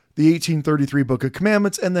the 1833 Book of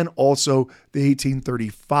Commandments and then also the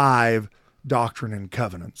 1835 Doctrine and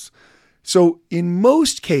Covenants. So in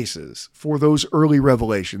most cases, for those early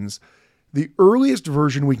revelations, the earliest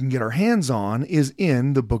version we can get our hands on is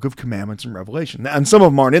in the Book of Commandments and Revelation. And some of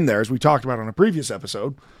them aren't in there, as we talked about on a previous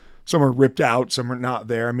episode. Some are ripped out, some are not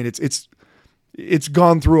there. I mean, it's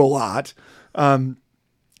gone through a lot. Some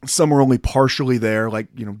are only partially there,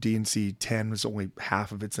 like, D&C 10 was only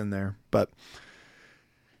half of it's in there.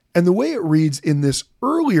 And the way it reads in this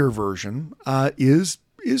earlier version is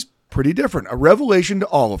pretty different. A revelation to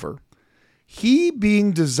Oliver. He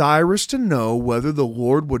being desirous to know whether the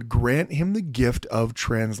Lord would grant him the gift of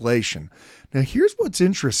translation. Now, here's what's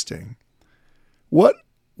interesting. What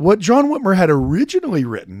John Whitmer had originally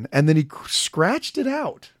written, and then he scratched it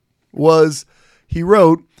out, was he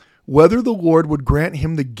wrote, whether the Lord would grant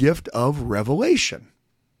him the gift of revelation.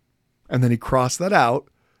 And then he crossed that out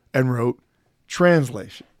and wrote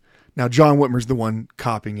translation. Now, John Whitmer's the one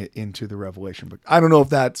copying it into the Revelation book. I don't know if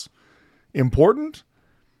that's important,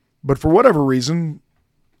 but for whatever reason,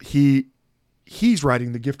 he's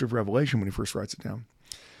writing the gift of revelation when he first writes it down.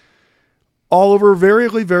 Oliver,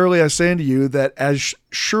 verily, verily, I say unto you that as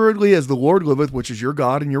assuredly as the Lord liveth, which is your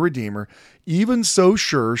God and your Redeemer, even so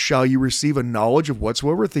sure shall you receive a knowledge of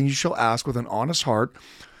whatsoever things you shall ask with an honest heart,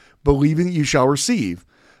 believing that you shall receive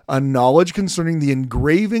a knowledge concerning the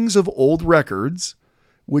engravings of old records,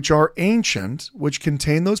 which are ancient, which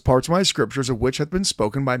contain those parts of my scriptures of which hath been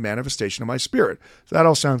spoken by manifestation of my spirit. So that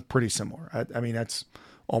all sounds pretty similar. I mean, that's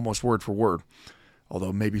almost word for word,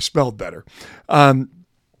 although maybe spelled better.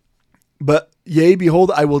 But yea,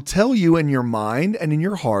 behold, I will tell you in your mind and in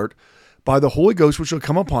your heart by the Holy Ghost which shall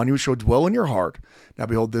come upon you, which shall dwell in your heart. Now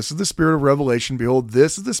behold, this is the spirit of revelation. Behold,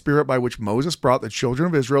 this is the spirit by which Moses brought the children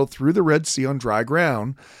of Israel through the Red Sea on dry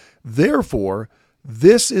ground. Therefore,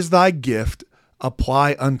 this is thy gift,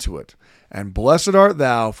 apply unto it. And blessed art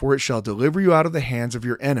thou, for it shall deliver you out of the hands of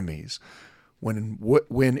your enemies.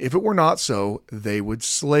 When if it were not so, they would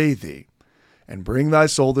slay thee, and bring thy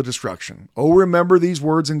soul to destruction. Oh, remember these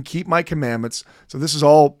words and keep my commandments. So this is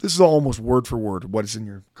all almost word for word what is in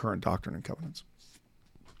your current Doctrine and Covenants.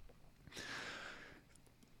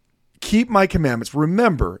 Keep my commandments.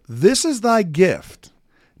 Remember, this is thy gift.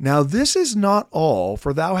 Now this is not all,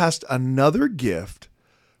 for thou hast another gift,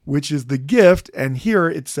 which is the gift, and here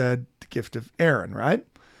it said the gift of Aaron, right?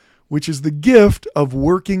 Which is the gift of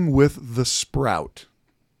working with the sprout.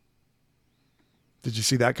 Did you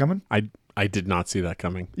see that coming? I did not see that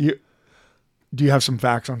coming. Do you have some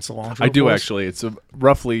facts on cilantro? I do, actually. It's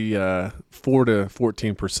roughly 4 to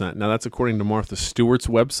 14%. Now, that's according to Martha Stewart's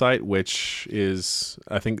website, which is,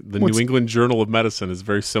 I think, the New England Journal of Medicine is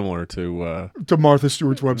very similar to Martha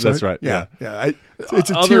Stewart's website. That's right. Yeah. It's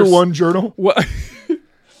a tier 1 journal. What?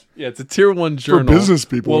 Yeah, it's a tier 1 journal. For business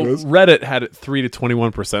people, well, it is. Reddit had it 3 to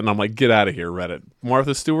 21%, and I'm like, get out of here, Reddit.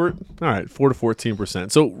 Martha Stewart, all right, 4 to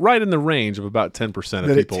 14%. So right in the range of about 10% of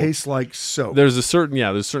that people. It tastes like soap. There's a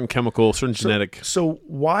certain chemical, certain genetic. So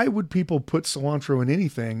why would people put cilantro in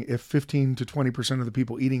anything if 15 to 20% of the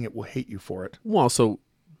people eating it will hate you for it? Well, so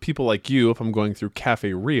people like you, if I'm going through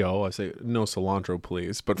Cafe Rio, I say, no cilantro,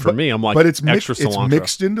 please. But for me, I'm like, but it's extra cilantro. It's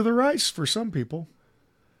mixed into the rice for some people.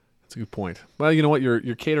 That's a good point. Well, you know what?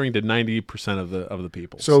 You're catering to 90% of the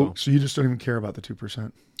people. So you just don't even care about the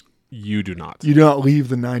 2%. You do not. You do not leave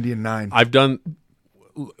the 90 and 9. I've done.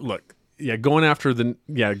 Look, going after the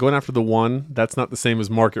 1. That's not the same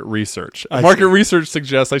as market research. Market research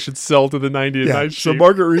suggests I should sell to the 90 and 9 sheep. So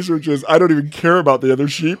market research is I don't even care about the other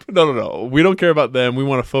sheep. No. We don't care about them. We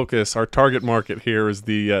want to focus. Our target market here is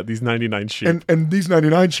these 99 sheep. And these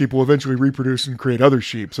 99 sheep will eventually reproduce and create other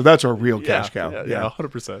sheep. So that's our real cash cow. Yeah,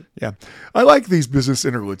 100%. Yeah. I like these business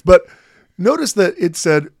interludes. But notice that it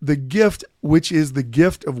said the gift, which is the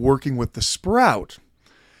gift of working with the sprout.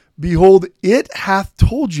 Behold, it hath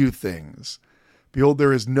told you things. Behold,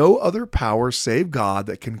 there is no other power save God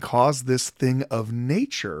that can cause this thing of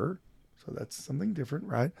nature. So that's something different,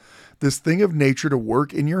 right? This thing of nature to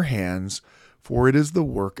work in your hands, for it is the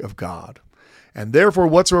work of God. And therefore,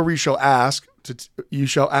 whatsoever you shall ask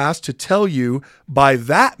to tell you by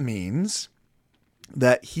that means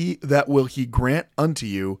that will he grant unto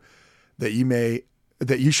you, that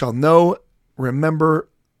you shall know, remember.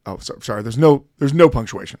 Oh, sorry. There's no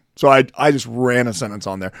punctuation. So I just ran a sentence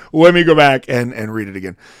on there. Let me go back and read it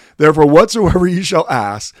again. Therefore, whatsoever you shall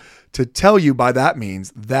ask to tell you by that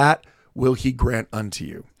means, that will he grant unto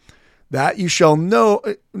you. That you shall know.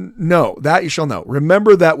 That you shall know.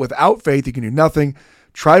 Remember that without faith you can do nothing.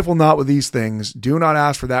 Trifle not with these things. Do not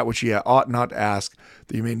ask for that which ye ought not to ask,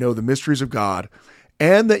 that you may know the mysteries of God,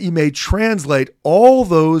 and that you may translate all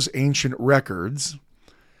those ancient records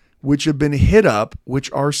which have been hid up,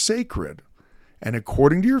 which are sacred. And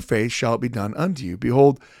according to your faith shall it be done unto you.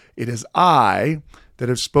 Behold, it is I that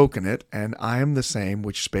have spoken it, and I am the same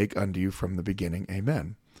which spake unto you from the beginning.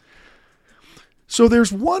 Amen. So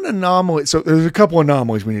there's one anomaly. So there's a couple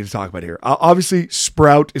anomalies we need to talk about here. Obviously,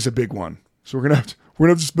 sprout is a big one. So we're gonna have to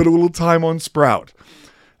spend a little time on sprout.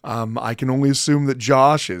 I can only assume that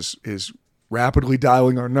Josh is rapidly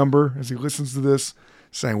dialing our number as he listens to this,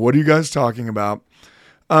 saying, "What are you guys talking about?"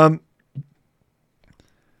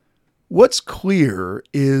 What's clear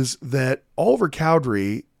is that Oliver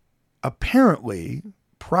Cowdery, apparently,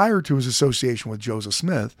 prior to his association with Joseph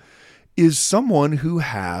Smith, is someone who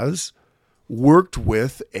has worked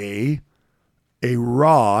with a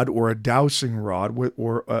rod or a dowsing rod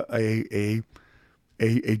or a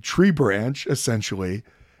tree branch, essentially,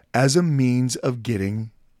 as a means of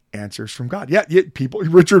getting answers from God. Yeah,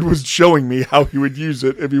 Richard was showing me how he would use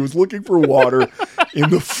it if he was looking for water in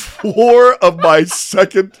the floor of my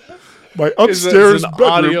upstairs bedroom.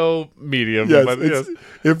 Audio medium. Yes,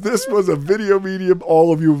 if this was a video medium,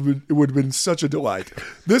 all of you it would have been such a delight.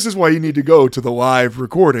 This is why you need to go to the live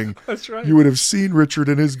recording. That's right. You would have seen Richard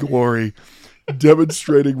in his glory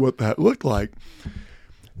demonstrating what that looked like.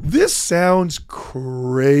 This sounds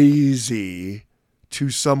crazy to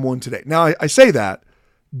someone today. Now, I say that.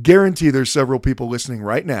 Guarantee there's several people listening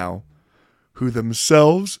right now who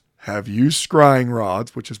themselves have used scrying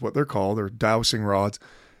rods, which is what they're called, or dowsing rods,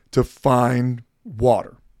 to find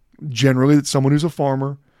water. Generally, it's someone who's a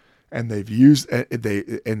farmer, and they've used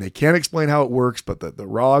they can't explain how it works, but the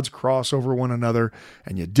rods cross over one another,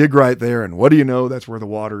 and you dig right there, and what do you know? That's where the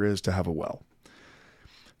water is to have a well.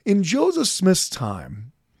 in Joseph Smith's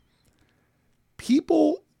time,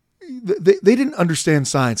 people, they didn't understand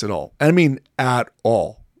science at all. I mean, at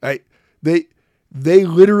all. Right? They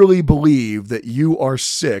literally believe that you are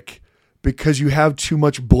sick because you have too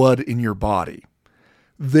much blood in your body.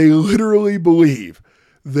 They literally believe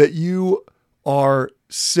that you are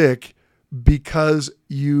sick because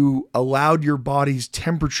you allowed your body's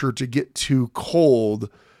temperature to get too cold,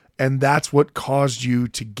 and that's what caused you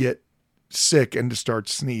to get sick and to start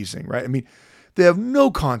sneezing, right? I mean, they have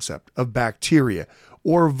no concept of bacteria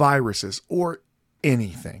or viruses or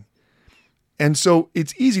anything. And so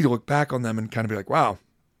it's easy to look back on them and kind of be like, wow,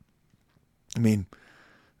 I mean,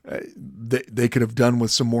 they could have done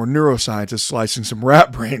with some more neuroscientists slicing some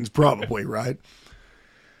rat brains probably, right?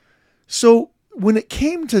 So when it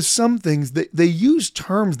came to some things, they used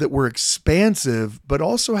terms that were expansive, but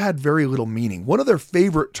also had very little meaning. One of their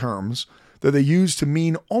favorite terms that they use to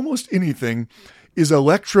mean almost anything is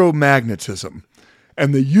electromagnetism.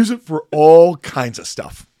 And they use it for all kinds of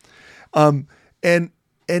stuff. And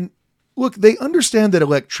look, they understand that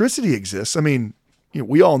electricity exists. I mean,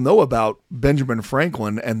 we all know about Benjamin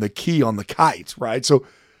Franklin and the key on the kite, right? So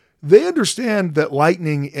they understand that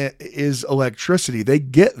lightning is electricity. They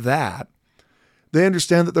get that. They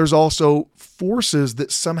understand that there's also forces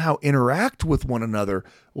that somehow interact with one another,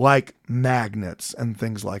 like magnets and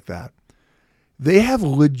things like that. They have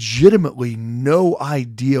legitimately no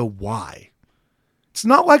idea why. It's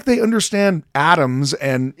not like they understand atoms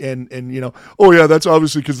and oh yeah, that's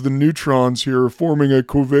obviously because the neutrons here are forming a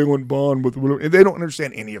covalent bond with. They don't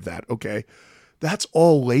understand any of that. Okay, that's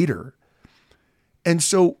all later. And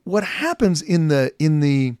so what happens in the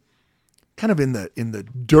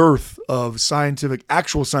dearth of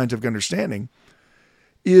actual scientific understanding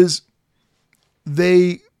is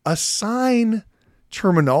they assign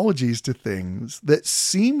terminologies to things that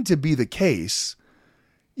seem to be the case,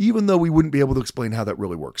 even though we wouldn't be able to explain how that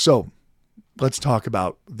really works. So let's talk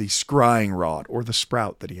about the scrying rod or the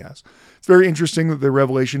sprout that he has. It's very interesting that the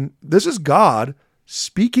revelation, this is God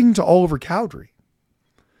speaking to Oliver Cowdery.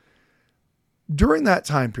 During that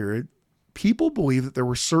time period, people believed that there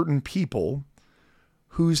were certain people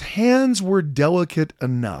whose hands were delicate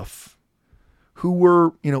enough, who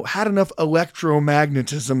were, had enough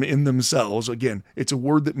electromagnetism in themselves. Again, it's a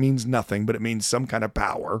word that means nothing, but it means some kind of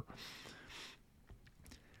power.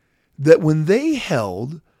 That when they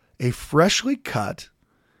held a freshly cut,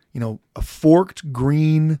 a forked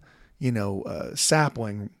green,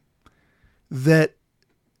 sapling, that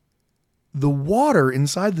the water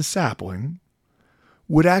inside the sapling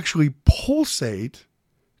would actually pulsate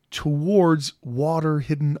towards water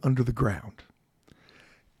hidden under the ground.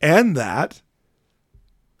 And that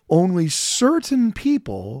only certain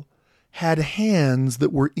people had hands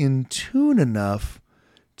that were in tune enough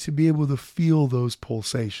to be able to feel those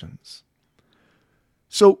pulsations.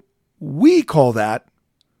 So we call that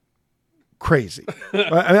crazy.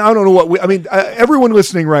 I don't know what everyone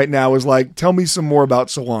listening right now is like, tell me some more about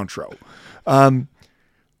cilantro.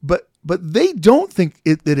 But they don't think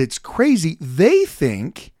that it's crazy. They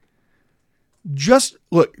think just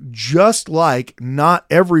like not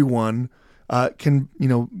everyone can,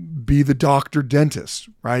 be the doctor dentist,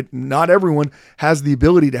 right? Not everyone has the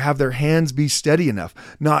ability to have their hands be steady enough.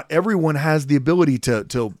 Not everyone has the ability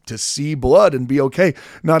to see blood and be okay.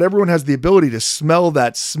 Not everyone has the ability to smell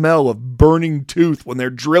that smell of burning tooth when they're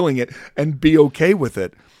drilling it and be okay with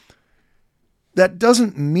it. That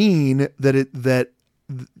doesn't mean that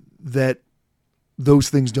those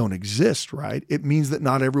things don't exist, right? It means that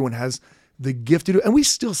not everyone has the gift to do, and we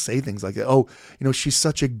still say things like that. Oh, she's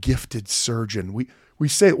such a gifted surgeon. We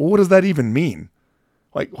say, well, what does that even mean?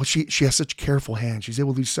 Like, well, she has such careful hands. She's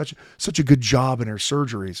able to do such a good job in her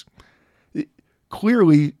surgeries.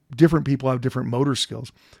 Clearly, different people have different motor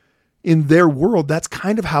skills. In their world, that's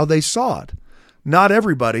kind of how they saw it. Not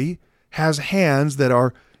everybody has hands that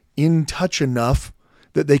are in touch enough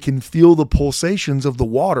that they can feel the pulsations of the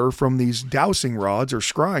water from these dowsing rods or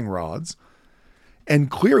scrying rods.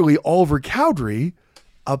 And clearly, Oliver Cowdery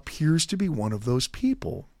appears to be one of those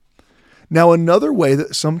people. Now, another way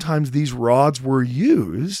that sometimes these rods were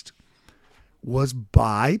used was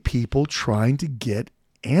by people trying to get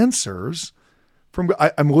answers from.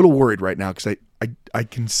 I'm a little worried right now because I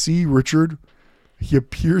can see Richard. He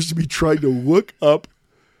appears to be trying to look up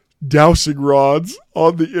dowsing rods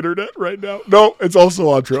on the internet right now. No, it's all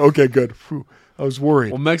cilantro. Okay, good. Whew, I was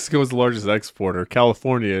worried. Well, Mexico is the largest exporter.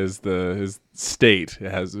 California is his state.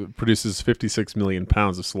 It produces 56 million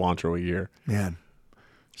pounds of cilantro a year. Man.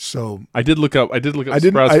 So I did look up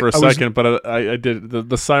sprouts for a second, but I did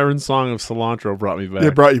the siren song of cilantro brought me back.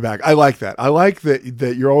 It brought you back. I like that. I like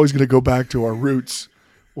that you're always going to go back to our roots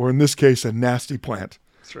or in this case, a nasty plant.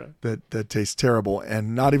 That's right. That tastes terrible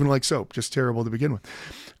and not even like soap, just terrible to begin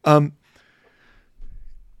with.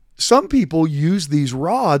 Some people use these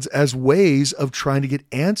rods as ways of trying to get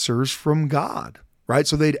answers from God, right?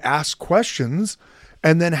 So they'd ask questions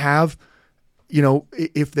and then have,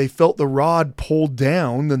 if they felt the rod pulled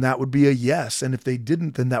down, then that would be a yes. And if they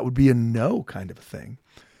didn't, then that would be a no kind of a thing.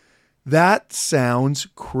 That sounds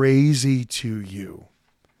crazy to you.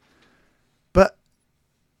 But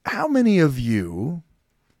how many of you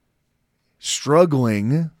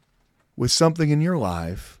struggling with something in your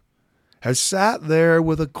life has sat there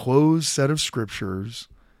with a closed set of scriptures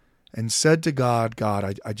and said to God, God,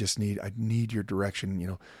 I need your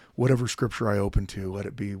direction. Whatever scripture I open to, let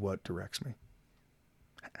it be what directs me.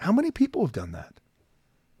 How many people have done that?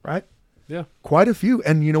 Right? Yeah. Quite a few.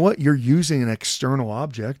 And you know what? You're using an external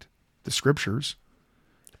object, the scriptures,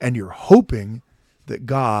 and you're hoping that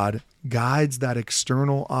God guides that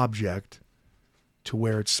external object to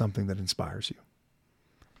where it's something that inspires you.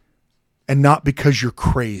 And not because you're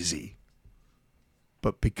crazy,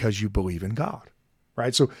 but because you believe in God,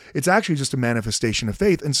 right? So it's actually just a manifestation of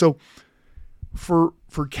faith. And so for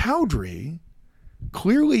Cowdery,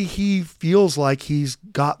 clearly he feels like he's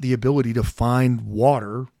got the ability to find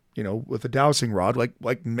water, with a dowsing rod,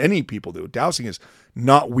 like many people do. Dowsing is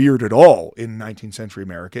not weird at all in 19th century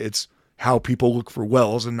America. It's how people look for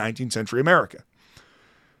wells in 19th century America.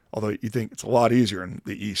 Although you think it's a lot easier in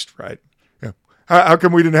the East, right? Yeah. How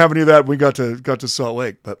come we didn't have any of that when we got to Salt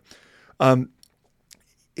Lake? But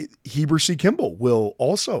Heber C. Kimball will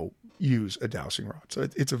also use a dowsing rod. So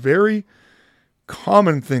it's a very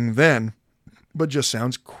common thing then, but just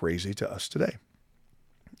sounds crazy to us today.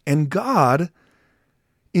 And God,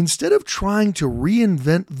 instead of trying to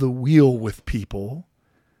reinvent the wheel with people,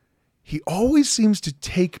 he always seems to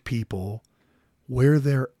take people where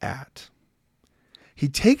they're at. He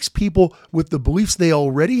takes people with the beliefs they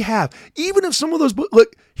already have. Even if some of those,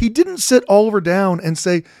 look, he didn't sit Oliver down and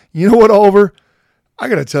say, you know what, Oliver, I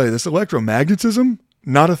got to tell you, this electromagnetism,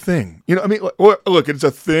 not a thing. Look, it's a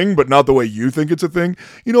thing, but not the way you think it's a thing.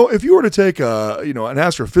 If you were to take an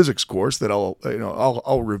astrophysics course that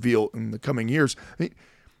I'll reveal in the coming years,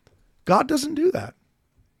 God doesn't do that.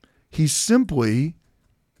 He simply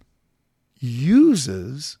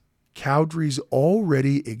uses Cowdery's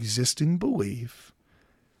already existing belief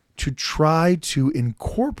to try to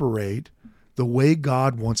incorporate the way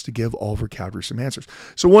God wants to give Oliver Cowdery some answers.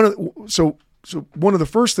 So one of the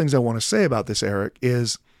first things I want to say about this, Eric,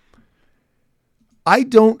 is I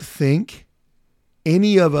don't think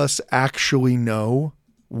any of us actually know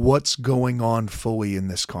what's going on fully in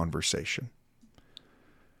this conversation.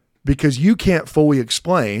 Because you can't fully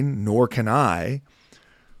explain, nor can I,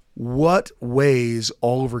 what ways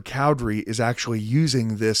Oliver Cowdery is actually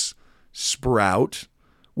using this sprout,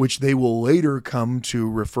 which they will later come to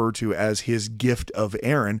refer to as his gift of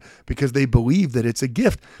Aaron, because they believe that it's a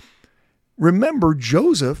gift. Remember,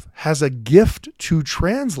 Joseph has a gift to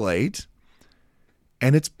translate,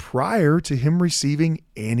 and it's prior to him receiving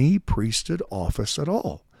any priesthood office at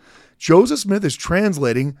all. Joseph Smith is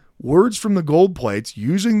translating words from the gold plates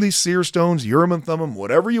using these seer stones, Urim and Thummim,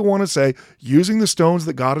 whatever you want to say, using the stones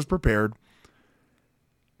that God has prepared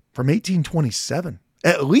from 1827,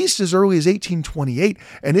 at least as early as 1828.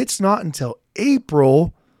 And it's not until May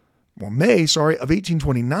of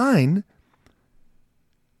 1829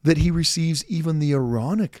 that he receives even the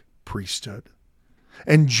Aaronic priesthood.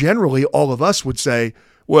 And generally, all of us would say,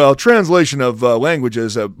 well, translation of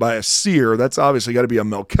languages by a seer, that's obviously got to be a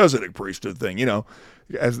Melchizedek priesthood thing,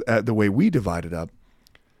 as the way we divide it up.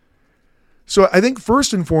 So I think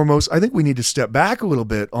first and foremost, I think we need to step back a little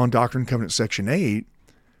bit on Doctrine and Covenants section 8,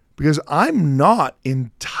 because I'm not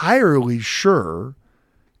entirely sure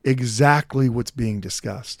exactly what's being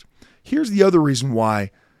discussed. Here's the other reason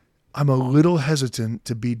why I'm a little hesitant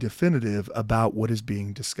to be definitive about what is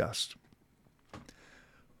being discussed.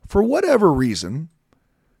 For whatever reason,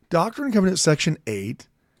 Doctrine and Covenants section 8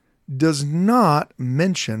 does not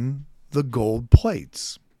mention the gold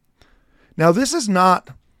plates. Now, this is not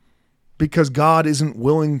because God isn't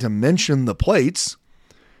willing to mention the plates.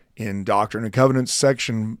 In Doctrine and Covenants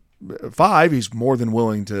section 5, he's more than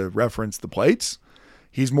willing to reference the plates.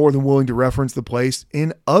 He's more than willing to reference the plates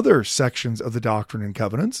in other sections of the Doctrine and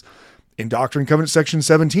Covenants. In Doctrine and Covenants section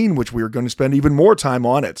 17, which we are going to spend even more time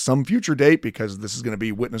on at some future date, because this is going to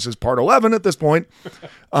be Witnesses part 11 at this point,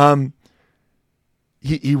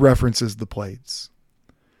 he references the plates.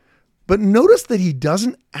 But notice that he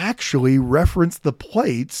doesn't actually reference the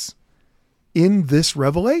plates in this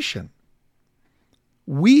revelation.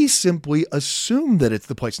 We simply assume that it's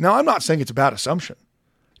the plates. Now, I'm not saying it's a bad assumption.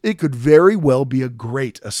 It could very well be a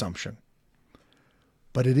great assumption.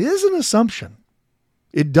 But it is an assumption.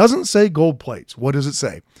 It doesn't say gold plates. What does it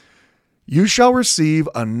say? You shall receive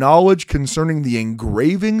a knowledge concerning the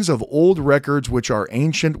engravings of old records which are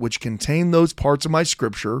ancient, which contain those parts of my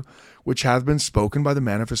scripture which have been spoken by the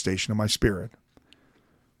manifestation of my spirit.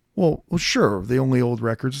 Well, sure, the only old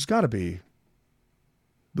records has got to be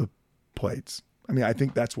the plates. I mean, I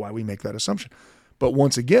think that's why we make that assumption. But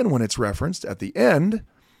once again, when it's referenced at the end,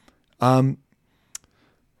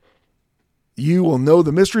 you will know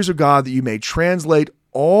the mysteries of God, that you may translate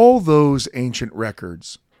all those ancient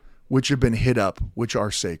records which have been hid up, which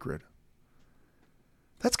are sacred.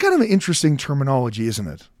 That's kind of an interesting terminology, isn't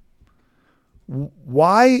it?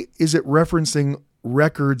 Why is it referencing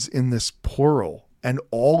records in this plural and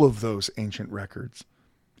all of those ancient records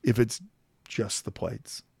if it's just the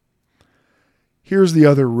plates? Here's the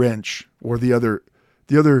other wrench, or the other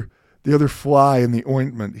fly in the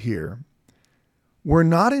ointment here. We're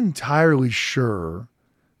not entirely sure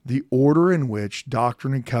the order in which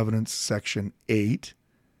Doctrine and Covenants section 8,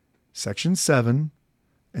 section 7,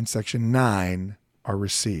 and section 9 are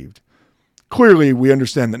received. Clearly, we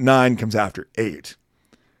understand that 9 comes after 8.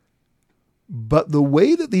 But the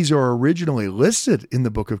way that these are originally listed in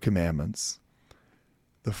the Book of Commandments,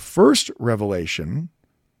 the first revelation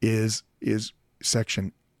is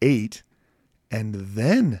section 8, and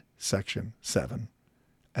then section 7,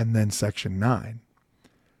 and then section 9.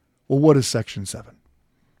 Well, what is section 7?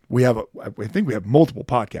 I think we have multiple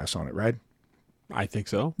podcasts on it, right? I think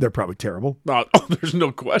so. They're probably terrible. Oh, there's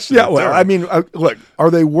no question. Yeah, well, I mean, look, are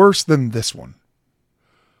they worse than this one?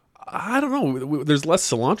 I don't know. There's less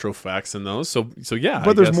cilantro facts in those, so yeah.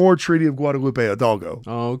 But there's more Treaty of Guadalupe Hidalgo.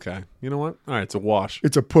 Oh, okay. You know what? All right, it's a wash.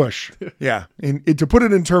 It's a push. Yeah. And to put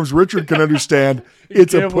it in terms Richard can understand,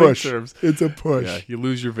 it's a push. It's a push. Yeah, you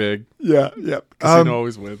lose your vig. Yeah. Casino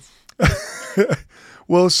always wins.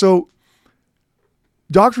 Well, so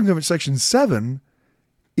Doctrine and Covenants section 7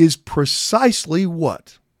 is precisely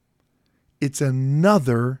what? It's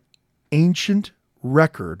another ancient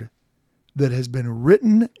record that has been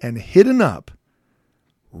written and hidden up,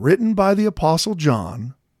 written by the Apostle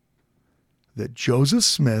John, that Joseph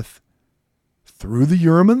Smith, through the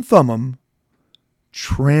Urim and Thummim,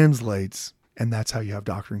 translates, and that's how you have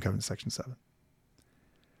Doctrine and Covenants section 7.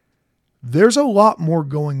 There's a lot more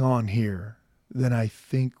going on here than I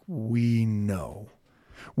think we know.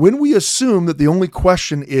 When we assume that the only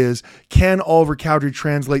question is, can Oliver Cowdery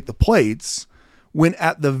translate the plates, when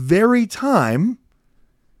at the very time,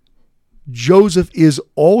 Joseph is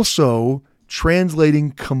also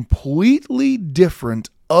translating completely different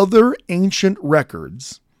other ancient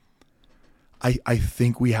records, I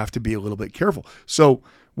think we have to be a little bit careful. So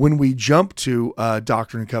when we jump to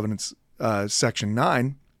Doctrine and Covenants section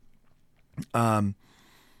 9,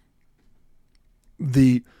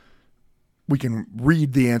 we can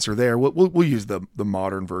read the answer there. We'll use the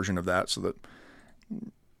modern version of that so that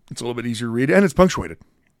it's a little bit easier to read, and it's punctuated.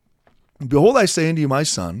 Behold, I say unto you, my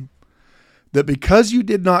son, that because you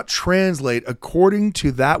did not translate according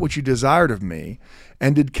to that which you desired of me,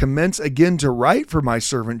 and did commence again to write for my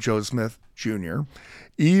servant Joseph Smith Jr.,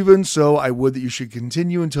 even so I would that you should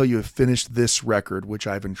continue until you have finished this record which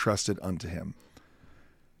I have entrusted unto him.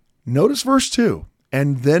 Notice verse 2.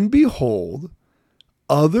 And then behold,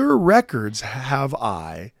 other records have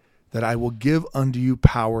I, that I will give unto you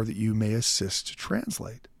power that you may assist to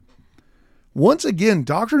translate. Once again,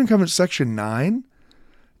 Doctrine and Covenants section 9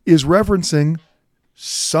 is referencing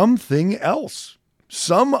something else,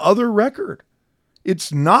 some other record.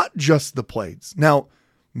 It's not just the plates. Now,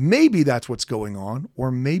 maybe that's what's going on,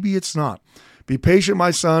 or maybe it's not. Be patient,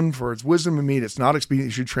 my son, for it's wisdom in me. It's not expedient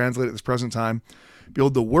you should translate at this present time.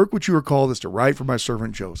 Behold, the work which you are called is to write for my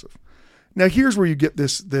servant Joseph. Now, here's where you get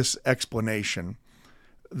this explanation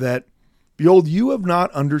that, behold, you have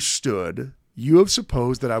not understood, you have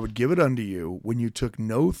supposed that I would give it unto you when you took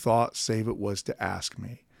no thought save it was to ask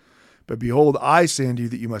me. But behold, I say unto you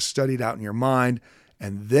that you must study it out in your mind,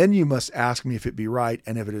 and then you must ask me if it be right,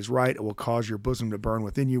 and if it is right, it will cause your bosom to burn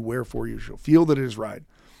within you, wherefore you shall feel that it is right.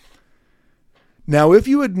 Now, if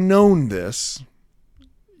you had known this,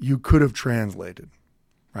 you could have translated.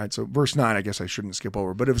 Right, so verse 9, I guess I shouldn't skip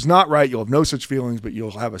over. But if it's not right, you'll have no such feelings, but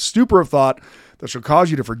you'll have a stupor of thought that shall cause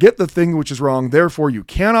you to forget the thing which is wrong. Therefore, you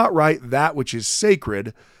cannot write that which is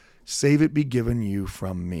sacred, save it be given you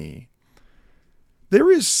from me. There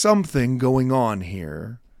is something going on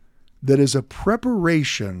here that is a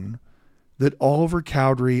preparation that Oliver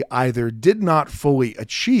Cowdery either did not fully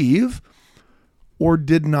achieve or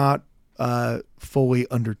did not fully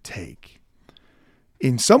undertake.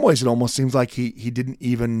 in some ways, it almost seems like he didn't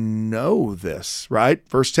even know this, right?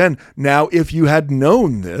 Verse 10, now if you had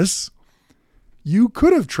known this, you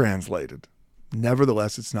could have translated.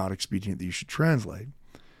 Nevertheless, it's not expedient that you should translate.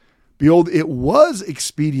 Behold, it was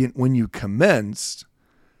expedient when you commenced,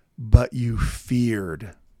 but you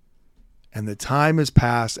feared. And the time is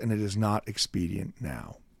past, and it is not expedient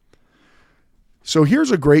now. So here's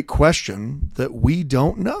a great question that we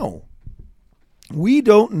don't know. We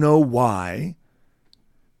don't know why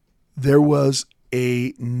there was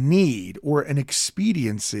a need or an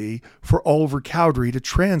expediency for Oliver Cowdery to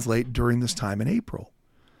translate during this time in April.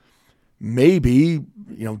 Maybe,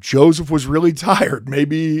 Joseph was really tired.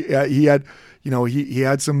 Maybe he had, he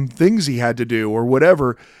had some things he had to do or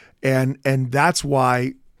whatever. And that's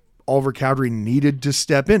why Oliver Cowdery needed to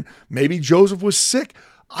step in. Maybe Joseph was sick.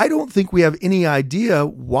 I don't think we have any idea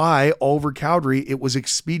why Oliver Cowdery, it was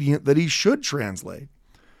expedient that he should translate.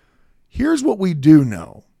 Here's what we do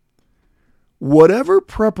know. Whatever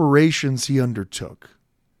preparations he undertook,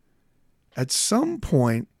 at some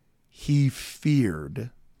point he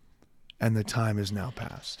feared, and the time is now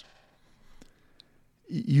past.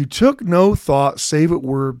 You took no thought, save it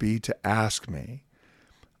were be to ask me.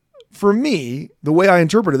 For me, the way I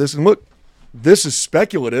interpreted this, and look, this is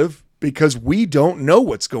speculative because we don't know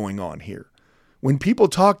what's going on here. When people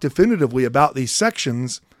talk definitively about these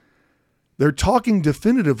sections, they're talking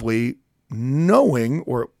definitively knowing,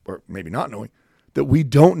 or maybe not knowing, that we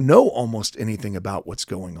don't know almost anything about what's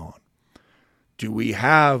going on. Do we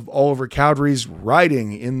have Oliver Cowdery's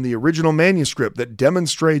writing in the original manuscript that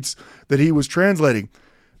demonstrates that he was translating?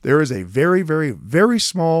 There is a very, very, very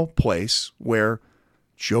small place where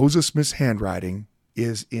Joseph Smith's handwriting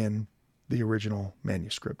is in the original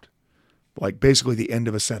manuscript. Like basically the end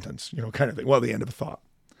of a sentence, kind of thing. Well, the end of a thought.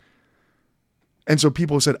 And so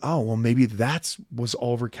people said, oh, well, maybe was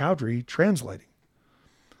Oliver Cowdery translating.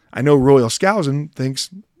 I know Royal Skousen thinks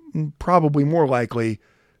probably more likely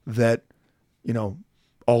that,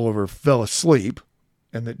 Oliver fell asleep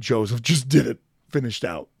and that Joseph just did it, finished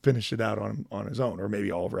it out on his own, or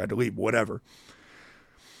maybe Oliver had to leave, whatever.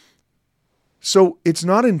 So it's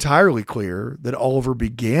not entirely clear that Oliver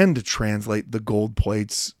began to translate the gold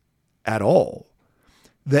plates at all.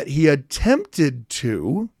 That he attempted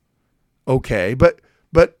to, okay, but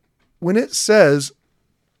when it says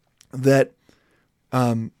that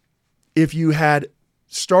if you had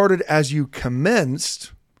started as you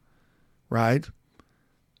commenced, right?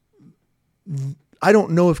 I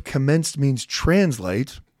don't know if commenced means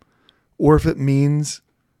translate or if it means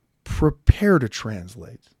prepare to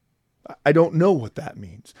translate. I don't know what that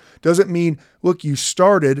means. Does it mean, look, you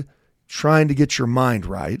started trying to get your mind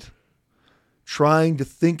right, trying to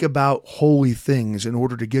think about holy things in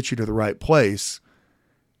order to get you to the right place,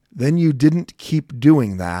 then you didn't keep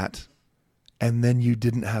doing that, and then you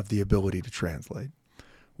didn't have the ability to translate.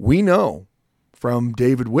 We know from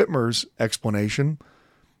David Whitmer's explanation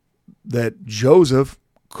that Joseph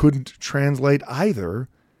couldn't translate either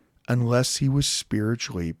unless he was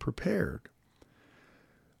spiritually prepared.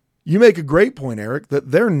 You make a great point, Eric, that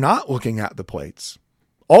they're not looking at the plates.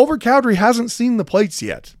 Oliver Cowdery hasn't seen the plates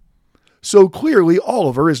yet. So clearly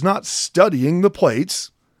Oliver is not studying the plates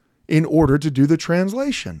in order to do the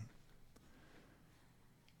translation.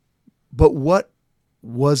 But what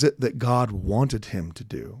was it that God wanted him to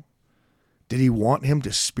do? Did he want him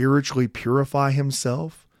to spiritually purify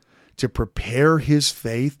himself, to prepare his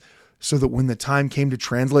faith so that when the time came to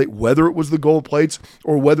translate, whether it was the gold plates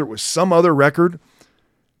or whether it was some other record,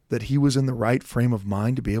 that he was in the right frame of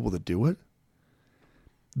mind to be able to do it?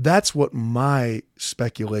 That's what my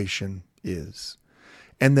speculation is.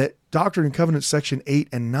 And that Doctrine and Covenants section 8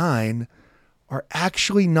 and 9 are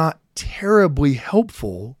actually not terribly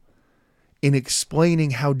helpful in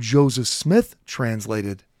explaining how Joseph Smith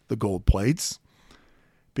translated the gold plates,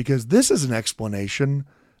 because this is an explanation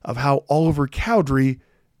of how Oliver Cowdery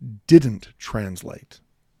didn't translate,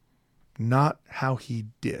 not how he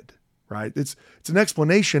did, right? It's an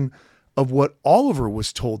explanation of what Oliver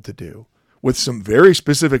was told to do, with some very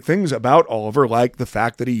specific things about Oliver, like the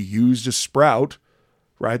fact that he used a sprout,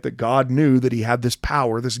 right? That God knew that he had this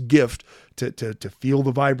power, this gift to feel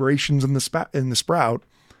the vibrations in the sprout.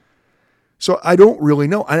 So I don't really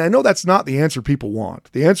know. And I know that's not the answer people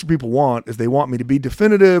want. The answer people want is they want me to be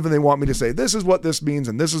definitive, and they want me to say, this is what this means,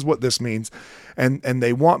 and this is what this means. And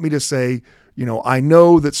they want me to say, I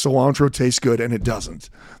know that cilantro tastes good and it doesn't.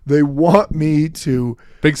 They want me to.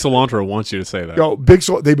 Big Cilantro wants you to say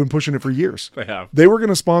that. They've been pushing it for years. They have. They were going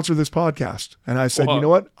to sponsor this podcast. And I said, Well, you know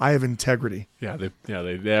what? I have integrity. Yeah,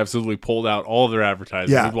 they absolutely pulled out all of their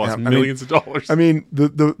advertising. Yeah, They've lost millions of dollars. I mean,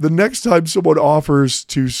 the next time someone offers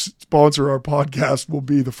to sponsor our podcast will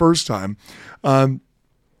be the first time,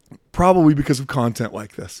 probably because of content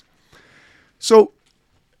like this. So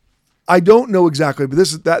I don't know exactly,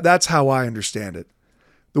 but that's how I understand it.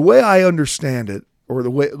 The way I understand it, or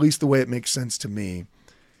at least the way it makes sense to me,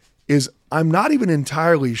 is I'm not even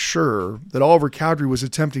entirely sure that Oliver Cowdery was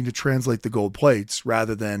attempting to translate the gold plates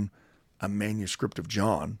rather than a manuscript of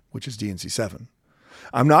John, which is D&C 7.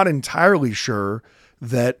 I'm not entirely sure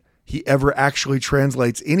that he ever actually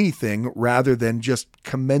translates anything rather than just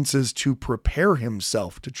commences to prepare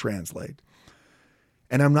himself to translate.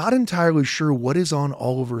 And I'm not entirely sure what is on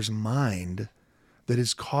Oliver's mind that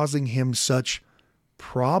is causing him such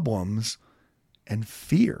problems and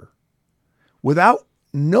fear. Without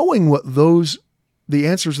knowing what the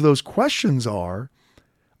answers to those questions are,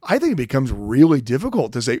 I think it becomes really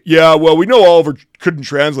difficult to say, yeah, well, we know Oliver couldn't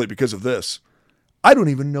translate because of this. I don't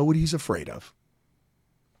even know what he's afraid of.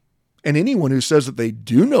 And anyone who says that they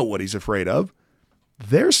do know what he's afraid of,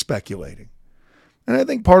 they're speculating. And I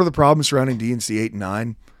think part of the problem surrounding D&C 8 and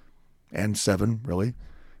 9 and 7, really,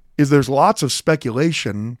 is there's lots of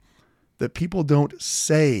speculation that people don't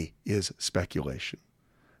say is speculation.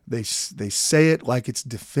 They say it like it's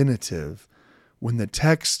definitive when the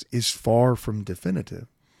text is far from definitive.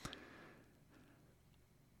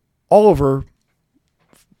 Oliver,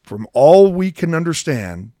 from all we can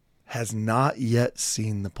understand, has not yet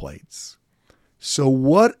seen the plates. So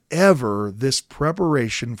whatever this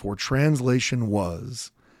preparation for translation was,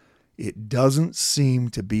 it doesn't seem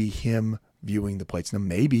to be him viewing the plates. Now,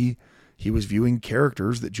 maybe he was viewing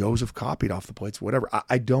characters that Joseph copied off the plates, whatever.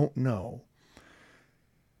 I don't know.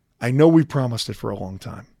 I know we promised it for a long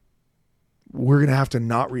time. We're going to have to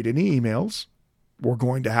not read any emails. We're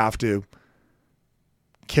going to have to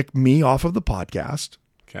kick me off of the podcast.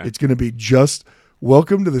 Okay. It's going to be just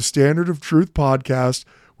welcome to the Standard of Truth podcast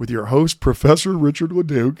with your host, Professor Richard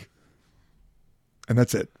Leduc. And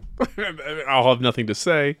that's it. I'll have nothing to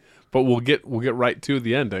say, but we'll get right to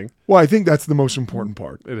the ending. Well, I think that's the most important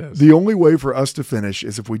part. It is. The only way for us to finish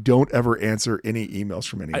is if we don't ever answer any emails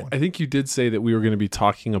from anyone. I think you did say that we were going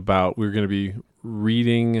to be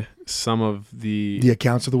reading some of the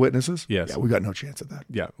accounts of the witnesses. Yes. Yeah, we got no chance of that.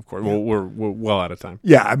 Yeah, of course. Yeah. Well, we're well out of time.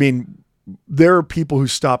 Yeah, I mean, there are people who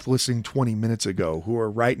stopped listening 20 minutes ago who are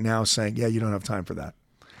right now saying, yeah, you don't have time for that.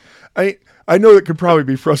 I know that could probably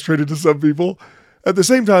be frustrating to some people. At the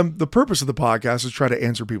same time, the purpose of the podcast is try to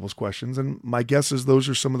answer people's questions. And my guess is those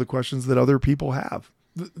are some of the questions that other people have.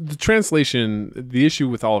 The translation, the issue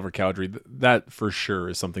with Oliver Cowdery, that for sure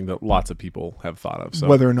is something that lots of people have thought of. So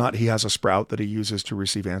whether or not he has a sprout that he uses to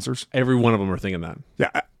receive answers. Every one of them are thinking that.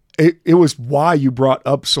 Yeah. It was why you brought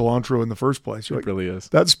up cilantro in the first place. It really is.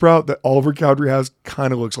 That sprout that Oliver Cowdery has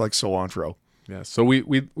kind of looks like cilantro. Yeah. So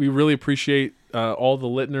we really appreciate all the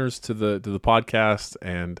listeners to the podcast,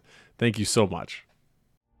 and thank you so much.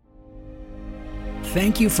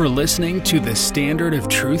 Thank you for listening to the Standard of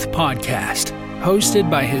Truth podcast,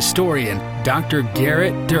 hosted by historian Dr.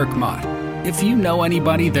 Garrett Dirkmott. If you know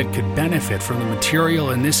anybody that could benefit from the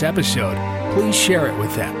material in this episode, please share it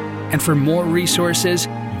with them. And for more resources,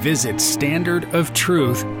 visit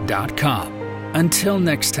standardoftruth.com. Until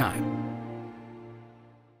next time.